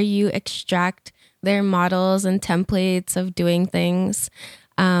before you extract their models and templates of doing things.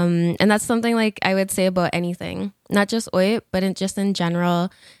 And that's something like I would say about anything, not just OIP, but just in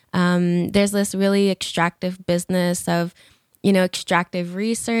general. There's this really extractive business of, you know, extractive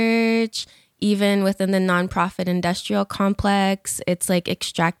research, even within the nonprofit industrial complex. It's like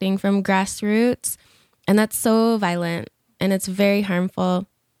extracting from grassroots. And that's so violent and it's very harmful,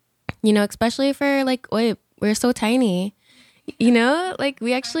 you know, especially for like OIP. We're so tiny, you know, like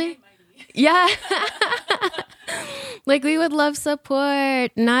we actually, yeah. Like we would love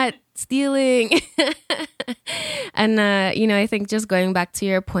support, not stealing. And, you know, I think just going back to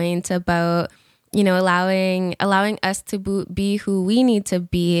your point about, you know, allowing us to be who we need to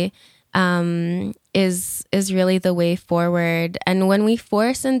be, is really the way forward. And when we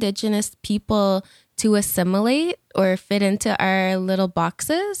force Indigenous people to assimilate or fit into our little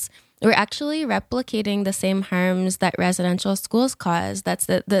boxes, we're actually replicating the same harms that residential schools caused. That's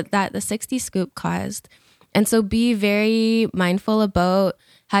that the 60 Scoop caused. And so be very mindful about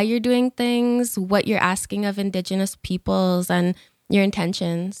how you're doing things, what you're asking of Indigenous peoples, and your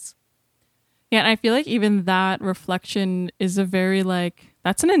intentions. Yeah, and I feel like even that reflection is a very like,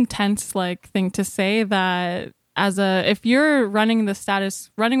 that's an intense like thing to say, that if you're running with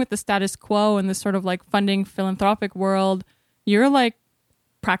the status quo in this sort of like funding philanthropic world, you're like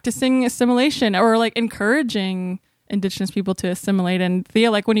practicing assimilation or like encouraging Indigenous people to assimilate. And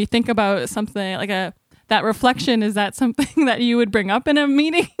Thea, like when you think about something like that reflection, is that something that you would bring up in a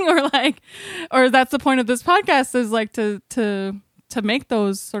meeting or that's the point of this podcast, is like to make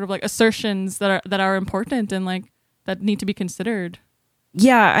those sort of like assertions that are important and like that need to be considered?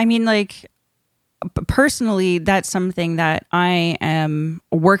 Yeah, I mean, like personally, that's something that I am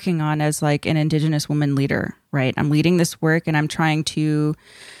working on as like an Indigenous woman leader, right? I'm leading this work and I'm trying to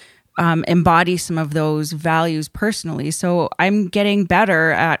embody some of those values personally. So I'm getting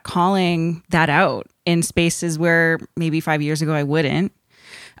better at calling that out in spaces where maybe 5 years ago I wouldn't.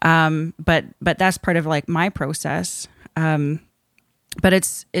 But that's part of like my process. But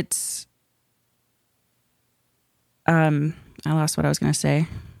it's I lost what I was going to say.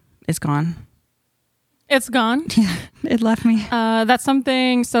 It's gone. It's gone. Yeah, it left me. That's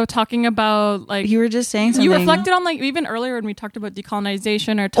something. So talking about like, you were just saying something. You reflected on like even earlier when we talked about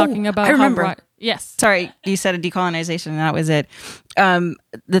decolonization or talking about. I remember. Yes. Sorry, you said a decolonization and that was it.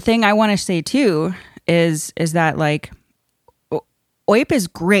 The thing I want to say too is that like OIP is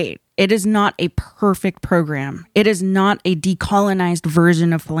great. It is not a perfect program. It is not a decolonized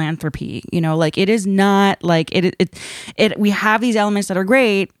version of philanthropy. You know, like it is not like it we have these elements that are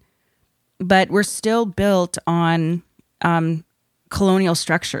great, but we're still built on colonial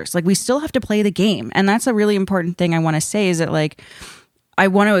structures. Like we still have to play the game. And that's a really important thing I want to say, is that like, I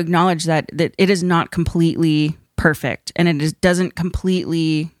want to acknowledge that it is not completely perfect and doesn't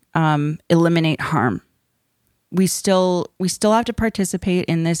completely eliminate harm. We still have to participate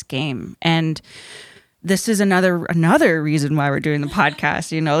in this game. And this is another reason why we're doing the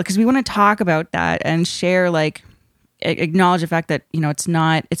podcast, you know, because we want to talk about that and share, like, acknowledge the fact that, you know, it's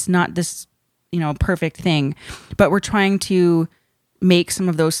not this, you know, perfect thing, but we're trying to make some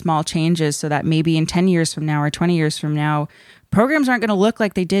of those small changes so that maybe in 10 years from now or 20 years from now, programs aren't going to look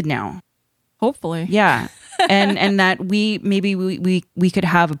like they did now. Hopefully. Yeah. And that we could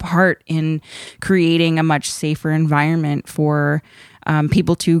have a part in creating a much safer environment for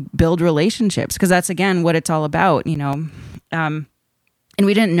people to build relationships, because that's, again, what it's all about, you know. And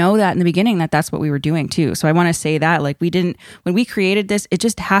we didn't know that in the beginning, that's what we were doing too. So I want to say that, like, when we created this, it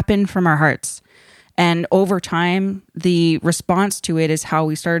just happened from our hearts. And over time, the response to it is how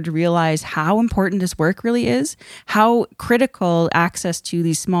we started to realize how important this work really is, how critical access to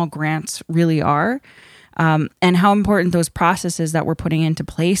these small grants really are, and how important those processes that we're putting into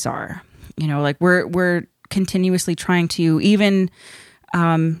place are. You know, like we're continuously trying to even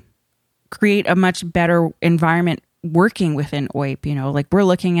create a much better environment working within OIP. Like we're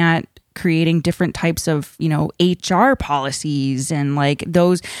looking at creating different types of, HR policies and like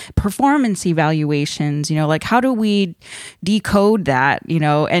those performance evaluations, like how do we decode that,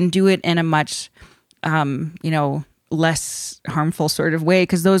 and do it in a much, less harmful sort of way?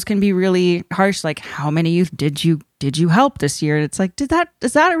 Because those can be really harsh. Like how many youth did you help this year? It's like, is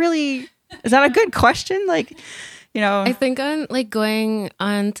that a good question? Like, I think on like going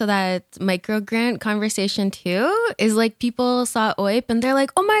on to that micro grant conversation too is like people saw OIP and they're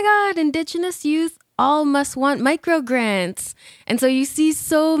like, oh my God, Indigenous youth all must want micro grants. And so you see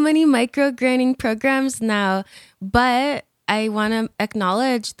so many micro granting programs now. But I want to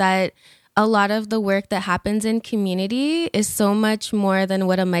acknowledge that a lot of the work that happens in community is so much more than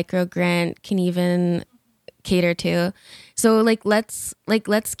what a micro grant can even cater to. So let's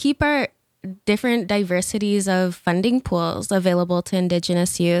keep our different diversities of funding pools available to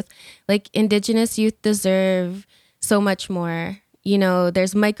Indigenous youth. Like Indigenous youth deserve so much more.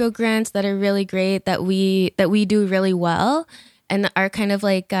 There's micro grants that are really great that we do really well and are kind of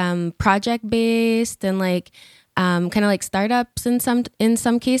like project based and like kind of like startups in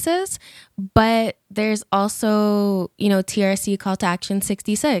some cases. But there's also, TRC Call to Action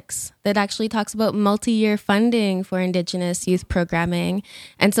 66 that actually talks about multi-year funding for Indigenous youth programming.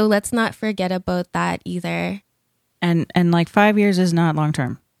 And so let's not forget about that either. And like 5 years is not long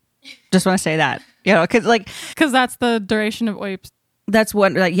term. Just want to say that, because that's the duration of OIP. That's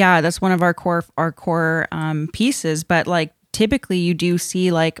what, that's one of our core pieces. But like typically you do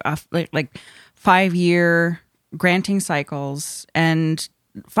see like 5 year granting cycles, and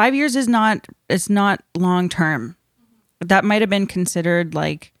 5 years is not long term. That might have been considered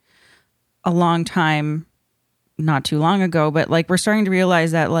like a long time not too long ago, but like we're starting to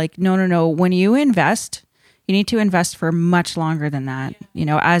realize that like no, when you invest, you need to invest for much longer than that.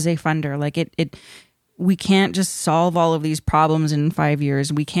 As a funder, like it we can't just solve all of these problems in 5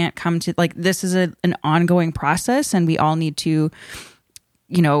 years. We can't come to like, this is an ongoing process, and we all need to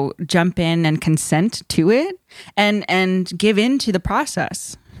jump in and consent to it and give in to the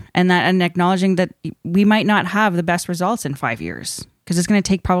process, and acknowledging that we might not have the best results in 5 years because it's going to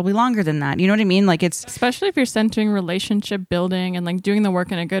take probably longer than that. You know what I mean? Like it's, especially if you're centering relationship building and like doing the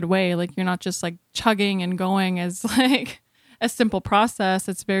work in a good way. Like you're not just like chugging and going as like a simple process.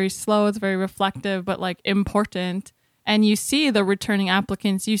 It's very slow. It's very reflective, but like important. And you see the returning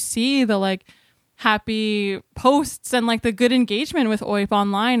applicants, you see the like happy posts and like the good engagement with OIP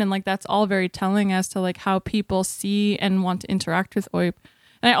online, and like that's all very telling as to like how people see and want to interact with OIP.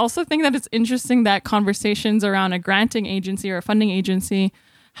 And I also think that it's interesting that conversations around a granting agency or a funding agency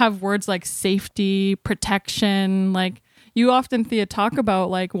have words like safety, protection. Like you often, Thea, talk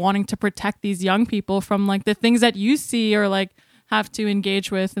about like wanting to protect these young people from like the things that you see or like have to engage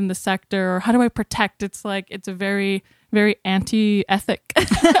with in the sector, or how do I protect? It's like, it's a very, very anti-ethic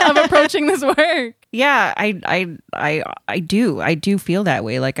of approaching this work. Yeah, I do feel that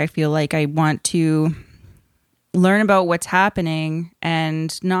way. Like I feel like I want to learn about what's happening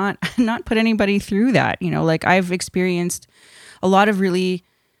and not put anybody through that. Like I've experienced a lot of really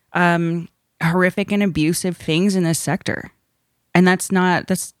horrific and abusive things in this sector, and that's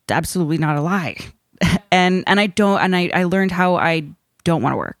absolutely not a lie. and I learned how I don't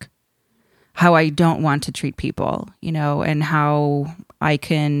want to work, how I don't want to treat people, and how I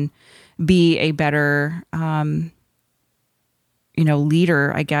can be a better,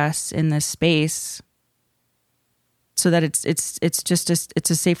 leader, I guess, in this space, so that it's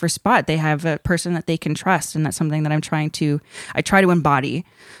a safer spot. They have a person that they can trust, and that's something that I try to embody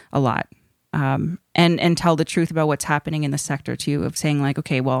a lot, and tell the truth about what's happening in the sector too, of saying like,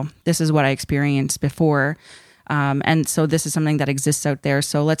 okay, well, this is what I experienced before. And so this is something that exists out there.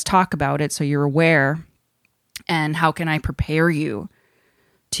 So let's talk about it so you're aware. And how can I prepare you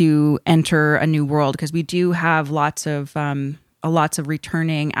to enter a new world? Because we do have lots of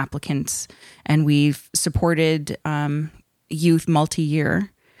returning applicants, and we've supported youth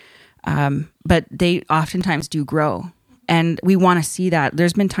multi-year, but they oftentimes do grow. And we want to see that.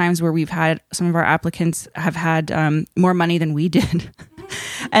 There's been times where we've had some of our applicants have had more money than we did.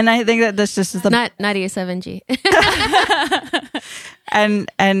 And I think that this just is not E7G. and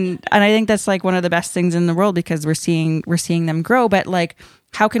I think that's like one of the best things in the world, because we're seeing them grow. But like,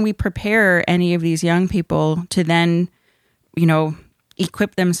 how can we prepare any of these young people to then,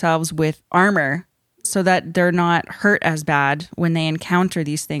 equip themselves with armor so that they're not hurt as bad when they encounter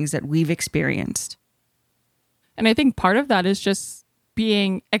these things that we've experienced? And I think part of that is just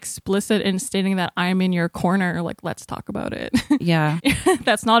being explicit in stating that I'm in your corner, like, let's talk about it. Yeah.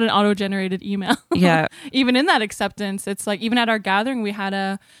 That's not an auto-generated email. Yeah. Even in that acceptance, it's like, even at our gathering, we had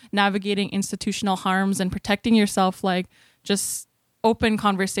a navigating institutional harms and protecting yourself, like just open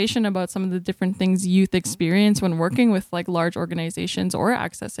conversation about some of the different things youth experience when working with like large organizations or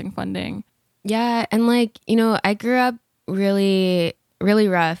accessing funding. Yeah. And like, you know, I grew up really, really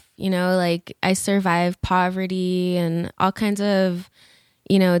rough, you know, like I survived poverty and all kinds of,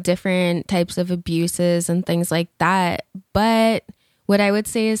 you know, different types of abuses and things like that. But what I would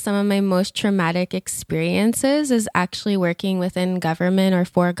say is some of my most traumatic experiences is actually working within government or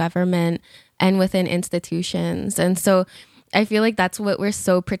for government and within institutions. And so I feel like that's what we're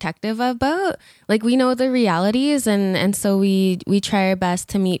so protective about. Like we know the realities and so we try our best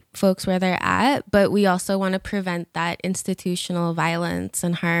to meet folks where they're at, but we also want to prevent that institutional violence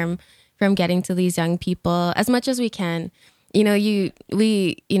and harm from getting to these young people as much as we can. You know,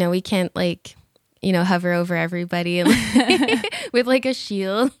 we can't like, you know, hover over everybody and with like a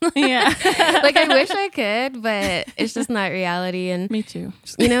shield. Yeah. Like I wish I could, but it's just not reality. And Me too.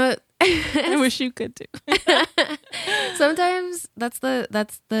 you know, I wish you could too. Sometimes that's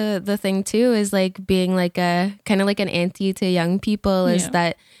the thing too, is like being like a kind of like an auntie to young people is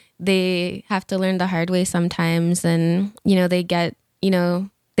that they have to learn the hard way sometimes. And, you know, they get, you know,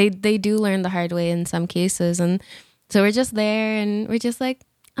 they do learn the hard way in some cases. And so we're just there and we're just like,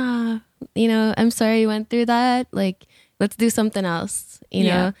 you know, I'm sorry you went through that. Like, let's do something else, you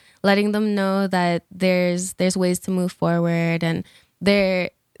know, letting them know that there's ways to move forward and they're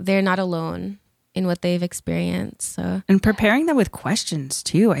not alone in what they've experienced. So, and preparing them with questions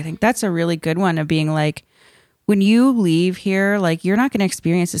too. I think that's a really good one of being like, when you leave here, like you're not going to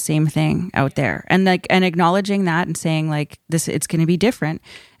experience the same thing out there. And like, and acknowledging that and saying like this, it's going to be different,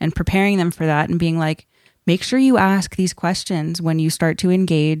 and preparing them for that and being like, make sure you ask these questions when you start to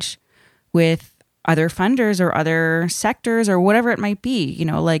engage with other funders or other sectors or whatever it might be. You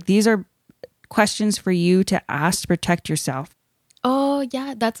know, like these are questions for you to ask to protect yourself. oh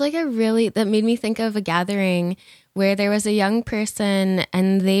yeah, that's like that made me think of a gathering where there was a young person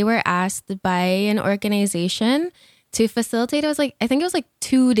and they were asked by an organization to facilitate. I think it was like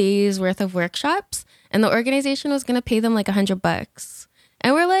 2 days worth of workshops, and the organization was going to pay them like $100.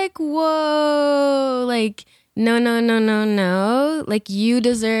 And we're like, whoa, like, no. Like you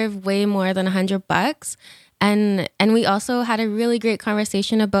deserve way more than $100. And we also had a really great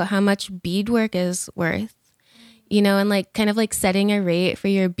conversation about how much beadwork is worth, you know, and like kind of like setting a rate for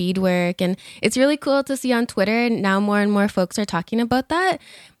your beadwork. And it's really cool to see on Twitter now more and more folks are talking about that.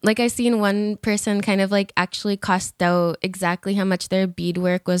 Like I seen one person kind of like actually cost out exactly how much their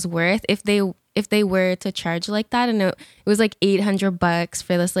beadwork was worth if they were to charge like that. And it was like $800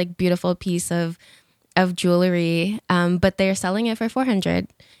 for this like beautiful piece of jewelry. But they're selling it for $400,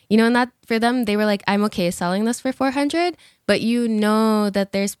 you know, and that for them, they were like, I'm okay selling this for $400, but you know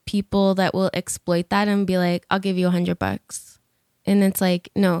that there's people that will exploit that and be like, I'll give you $100. And it's like,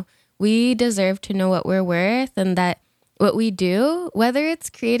 no, we deserve to know what we're worth, and that what we do, whether it's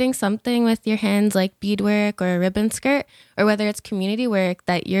creating something with your hands like beadwork or a ribbon skirt, or whether it's community work,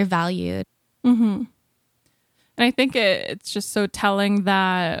 that you're valued. Mm-hmm. And I think it's just so telling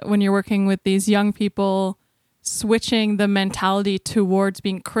that when you're working with these young people, switching the mentality towards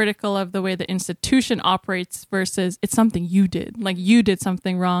being critical of the way the institution operates versus it's something you did. Like you did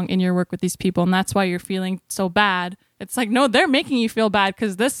something wrong in your work with these people, and that's why you're feeling so bad. It's like, no, they're making you feel bad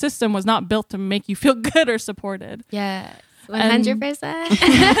because this system was not built to make you feel good or supported. Yeah. 100%.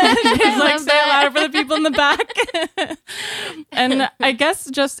 She's like, say it louder for the people in the back. And I guess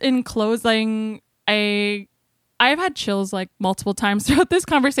just in closing, I've had chills like multiple times throughout this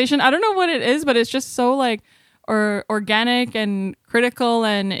conversation. I don't know what it is, but it's just so like organic and critical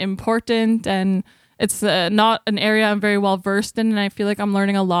and important. And it's not an area I'm very well versed in. And I feel like I'm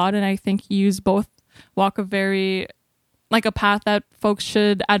learning a lot. And I think you both walk a very, like a path that folks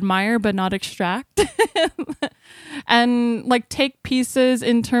should admire, but not extract. And like take pieces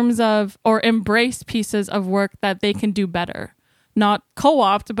in terms of, or embrace pieces of work that they can do better. Not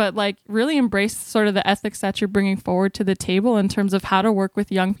co-opt, but like really embrace sort of the ethics that you're bringing forward to the table in terms of how to work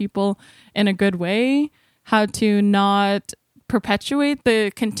with young people in a good way, how to not perpetuate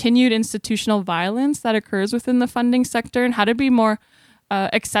the continued institutional violence that occurs within the funding sector, and how to be more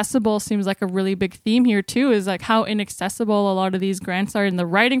accessible. Seems like a really big theme here too, is like how inaccessible a lot of these grants are in the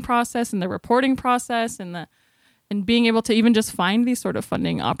writing process and the reporting process and being able to even just find these sort of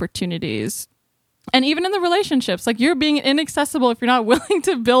funding opportunities. And even in the relationships, like you're being inaccessible if you're not willing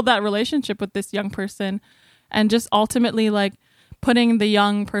to build that relationship with this young person, and just ultimately like putting the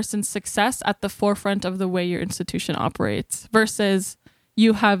young person's success at the forefront of the way your institution operates versus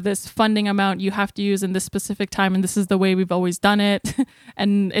you have this funding amount you have to use in this specific time, and this is the way we've always done it.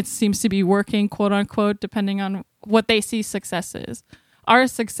 And it seems to be working, quote unquote, depending on what they see success is. Our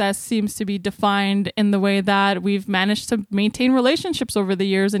success seems to be defined in the way that we've managed to maintain relationships over the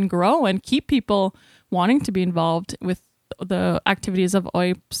years and grow and keep people wanting to be involved with the activities of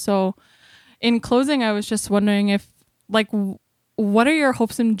OIP. So in closing, I was just wondering if, like, what are your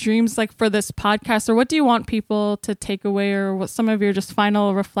hopes and dreams like for this podcast, or what do you want people to take away, or what some of your just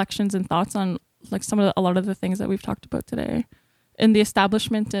final reflections and thoughts on like a lot of the things that we've talked about today in the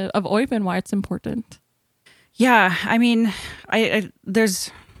establishment of OIP and why it's important? Yeah, I mean, I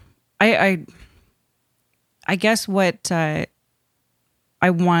guess what I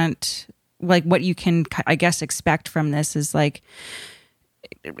want, like what you can, I guess, expect from this is like,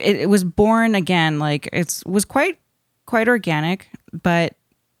 it was born again, like was quite organic, but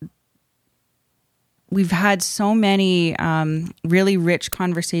we've had so many really rich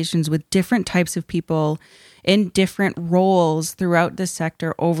conversations with different types of people in different roles throughout the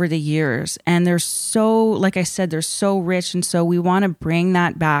sector over the years. And they're so, like I said, they're so rich. And so we want to bring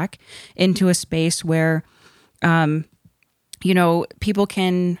that back into a space where, people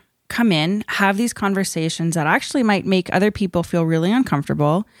can come in, have these conversations that actually might make other people feel really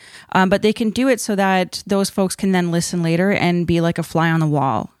uncomfortable, but they can do it so that those folks can then listen later and be like a fly on the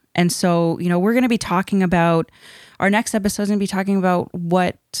wall. And so, we're going to be talking about, our next episode is going to be talking about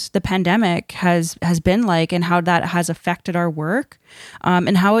what the pandemic has been like and how that has affected our work,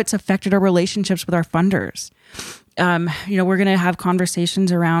 and how it's affected our relationships with our funders. We're going to have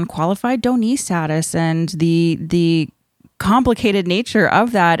conversations around qualified donee status and the complicated nature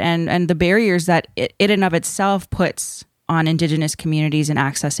of that and the barriers that it in and of itself puts on Indigenous communities in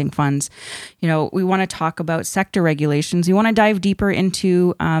accessing funds. We want to talk about sector regulations. We want to dive deeper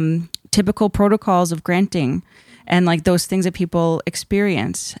into typical protocols of granting and like those things that people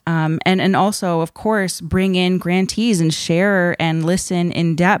experience. And also, of course, bring in grantees and share and listen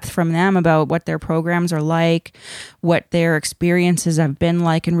in depth from them about what their programs are like, what their experiences have been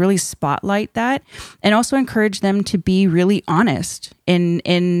like, and really spotlight that. And also encourage them to be really honest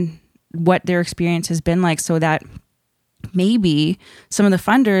in what their experience has been like, so that maybe some of the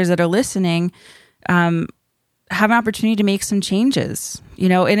funders that are listening have an opportunity to make some changes.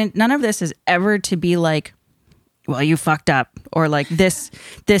 And none of this is ever to be like, well, you fucked up, or like this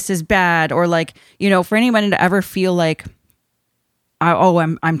is bad, or like, for anyone to ever feel like,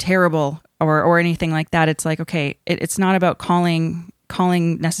 I'm terrible, or anything like that. It's like, okay, it's not about calling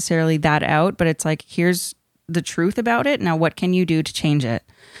necessarily that out, but it's like, here's the truth about it. Now, what can you do to change it?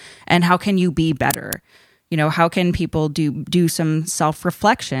 And how can you be better? How can people do some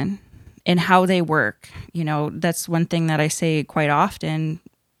self-reflection in how they work? That's one thing that I say quite often,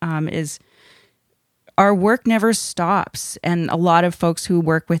 is our work never stops. And a lot of folks who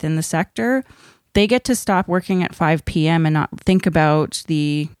work within the sector, they get to stop working at 5 p.m. and not think about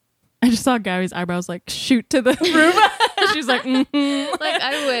I just saw Gabby's eyebrows like shoot to the roof. She's like, mm-hmm. Like,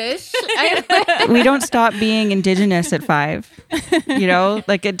 I wish. We don't stop being Indigenous at 5.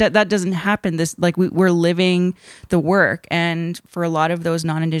 Like that doesn't happen. We're living the work. And for a lot of those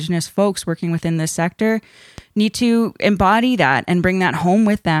non-Indigenous folks working within this sector, need to embody that and bring that home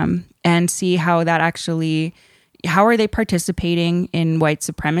with them and see how that actually, how are they participating in white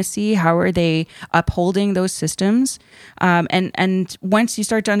supremacy? How are they upholding those systems? And once you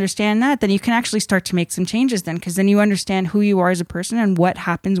start to understand that, then you can actually start to make some changes then, because then you understand who you are as a person and what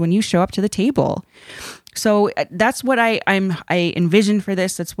happens when you show up to the table. So that's what I envision for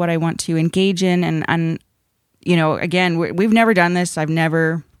this. That's what I want to engage in. And again, we've never done this. I've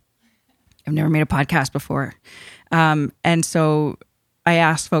never made a podcast before. And so I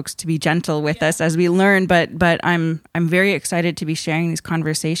ask folks to be gentle with us as we learn, but I'm very excited to be sharing these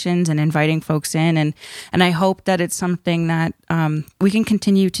conversations and inviting folks in, and I hope that it's something that we can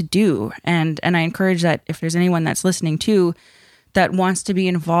continue to do. And I encourage that if there's anyone that's listening too, that wants to be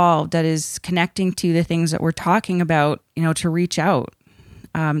involved, that is connecting to the things that we're talking about, to reach out.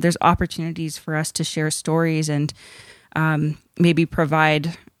 There's opportunities for us to share stories and maybe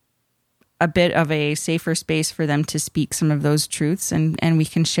provide a bit of a safer space for them to speak some of those truths, and we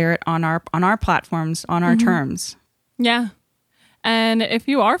can share it on our platforms, on our terms. Yeah. And if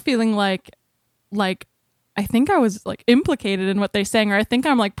you are feeling like I think I was like implicated in what they're saying, or I think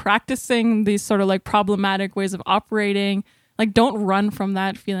I'm like practicing these sort of like problematic ways of operating, like don't run from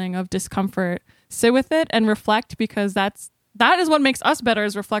that feeling of discomfort. Sit with it and reflect, because that is what makes us better,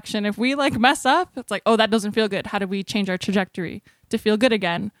 is reflection. If we like mess up, it's like, oh, that doesn't feel good. How do we change our trajectory to feel good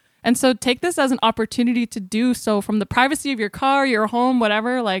again? And so take this as an opportunity to do so from the privacy of your car, your home,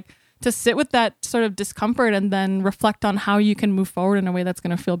 whatever, like to sit with that sort of discomfort and then reflect on how you can move forward in a way that's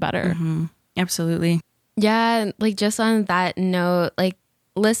going to feel better. Absolutely. Yeah, like just on that note, like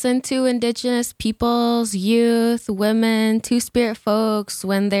listen to Indigenous peoples, youth, women, Two-Spirit folks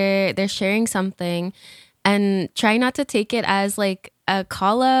when they're sharing something, and try not to take it as like a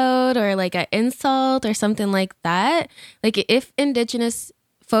call out or like an insult or something like that. Like if Indigenous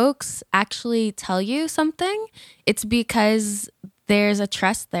folks actually tell you something, it's because there's a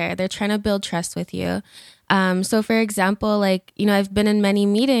trust there. They're trying to build trust with you. So for example, like, you know, I've been in many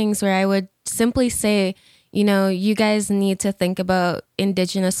meetings where I would simply say, you know, you guys need to think about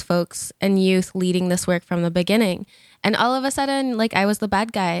Indigenous folks and youth leading this work from the beginning. And all of a sudden, like, I was the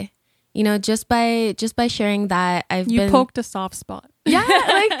bad guy, you know, just by sharing that. You poked a soft spot. Yeah.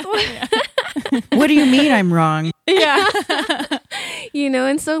 Like, what do you mean I'm wrong? Yeah. You know,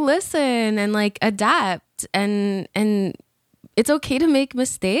 and so listen and like adapt, and it's okay to make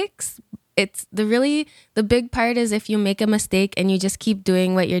mistakes. It's the big part is if you make a mistake and you just keep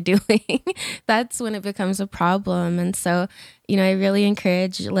doing what you're doing, that's when it becomes a problem. And so, you know, I really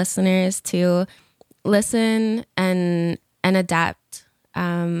encourage listeners to listen and adapt,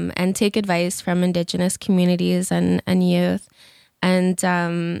 and take advice from Indigenous communities and youth. And,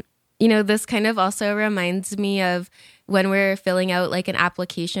 you know, this kind of also reminds me of when we're filling out like an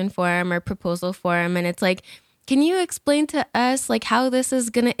application form or proposal form, and it's like, can you explain to us like how this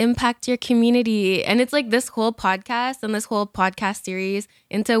is going to impact your community? And it's like this whole podcast and this whole podcast series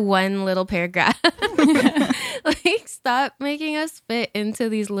into one little paragraph. Like, stop making us fit into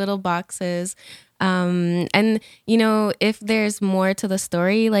these little boxes. And, you know, if there's more to the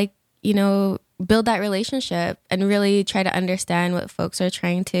story, like, you know, build that relationship and really try to understand what folks are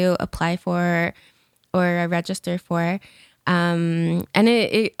trying to apply for or register for. And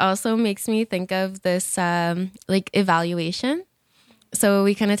it also makes me think of this like evaluation. So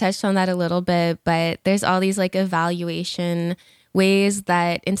we kind of touched on that a little bit, but there's all these like evaluation ways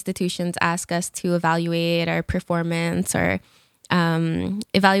that institutions ask us to evaluate our performance, or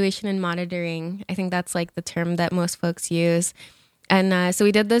evaluation and monitoring. I think that's like the term that most folks use. And so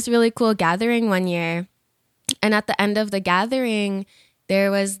we did this really cool gathering one year. And at the end of the gathering,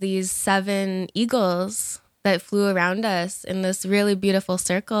 there was these 7 eagles that flew around us in this really beautiful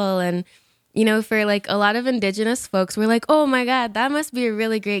circle. And, you know, for like a lot of Indigenous folks, we're like, oh my God, that must be a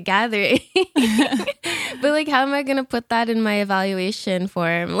really great gathering. But like, how am I going to put that in my evaluation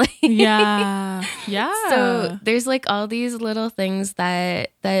form? Like, Yeah. So there's like all these little things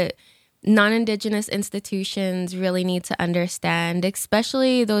that non-Indigenous institutions really need to understand,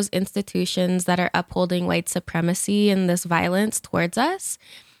 especially those institutions that are upholding white supremacy and this violence towards us.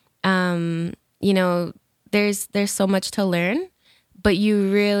 You know, there's so much to learn, but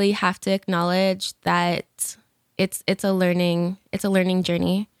you really have to acknowledge that it's a learning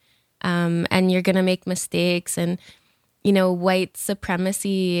journey. And you're going to make mistakes, and, you know, white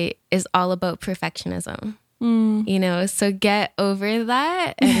supremacy is all about perfectionism. You know, so get over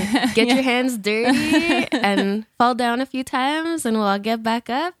that and get your hands dirty and fall down a few times, and we'll all get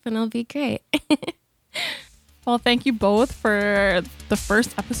back up and it'll be great. Well, thank you both for the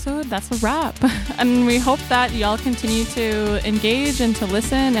first episode. That's a wrap. And we hope that y'all continue to engage and to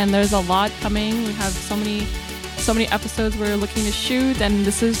listen. And there's a lot coming. We have so many episodes we're looking to shoot. And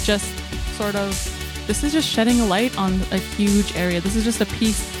this is just shedding a light on a huge area. This is just a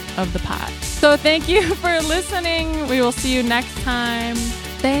piece of the pie. So thank you for listening. We will see you next time.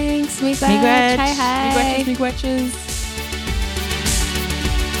 Thanks. Miigwech. Miigwech. Hi. Miigwetches.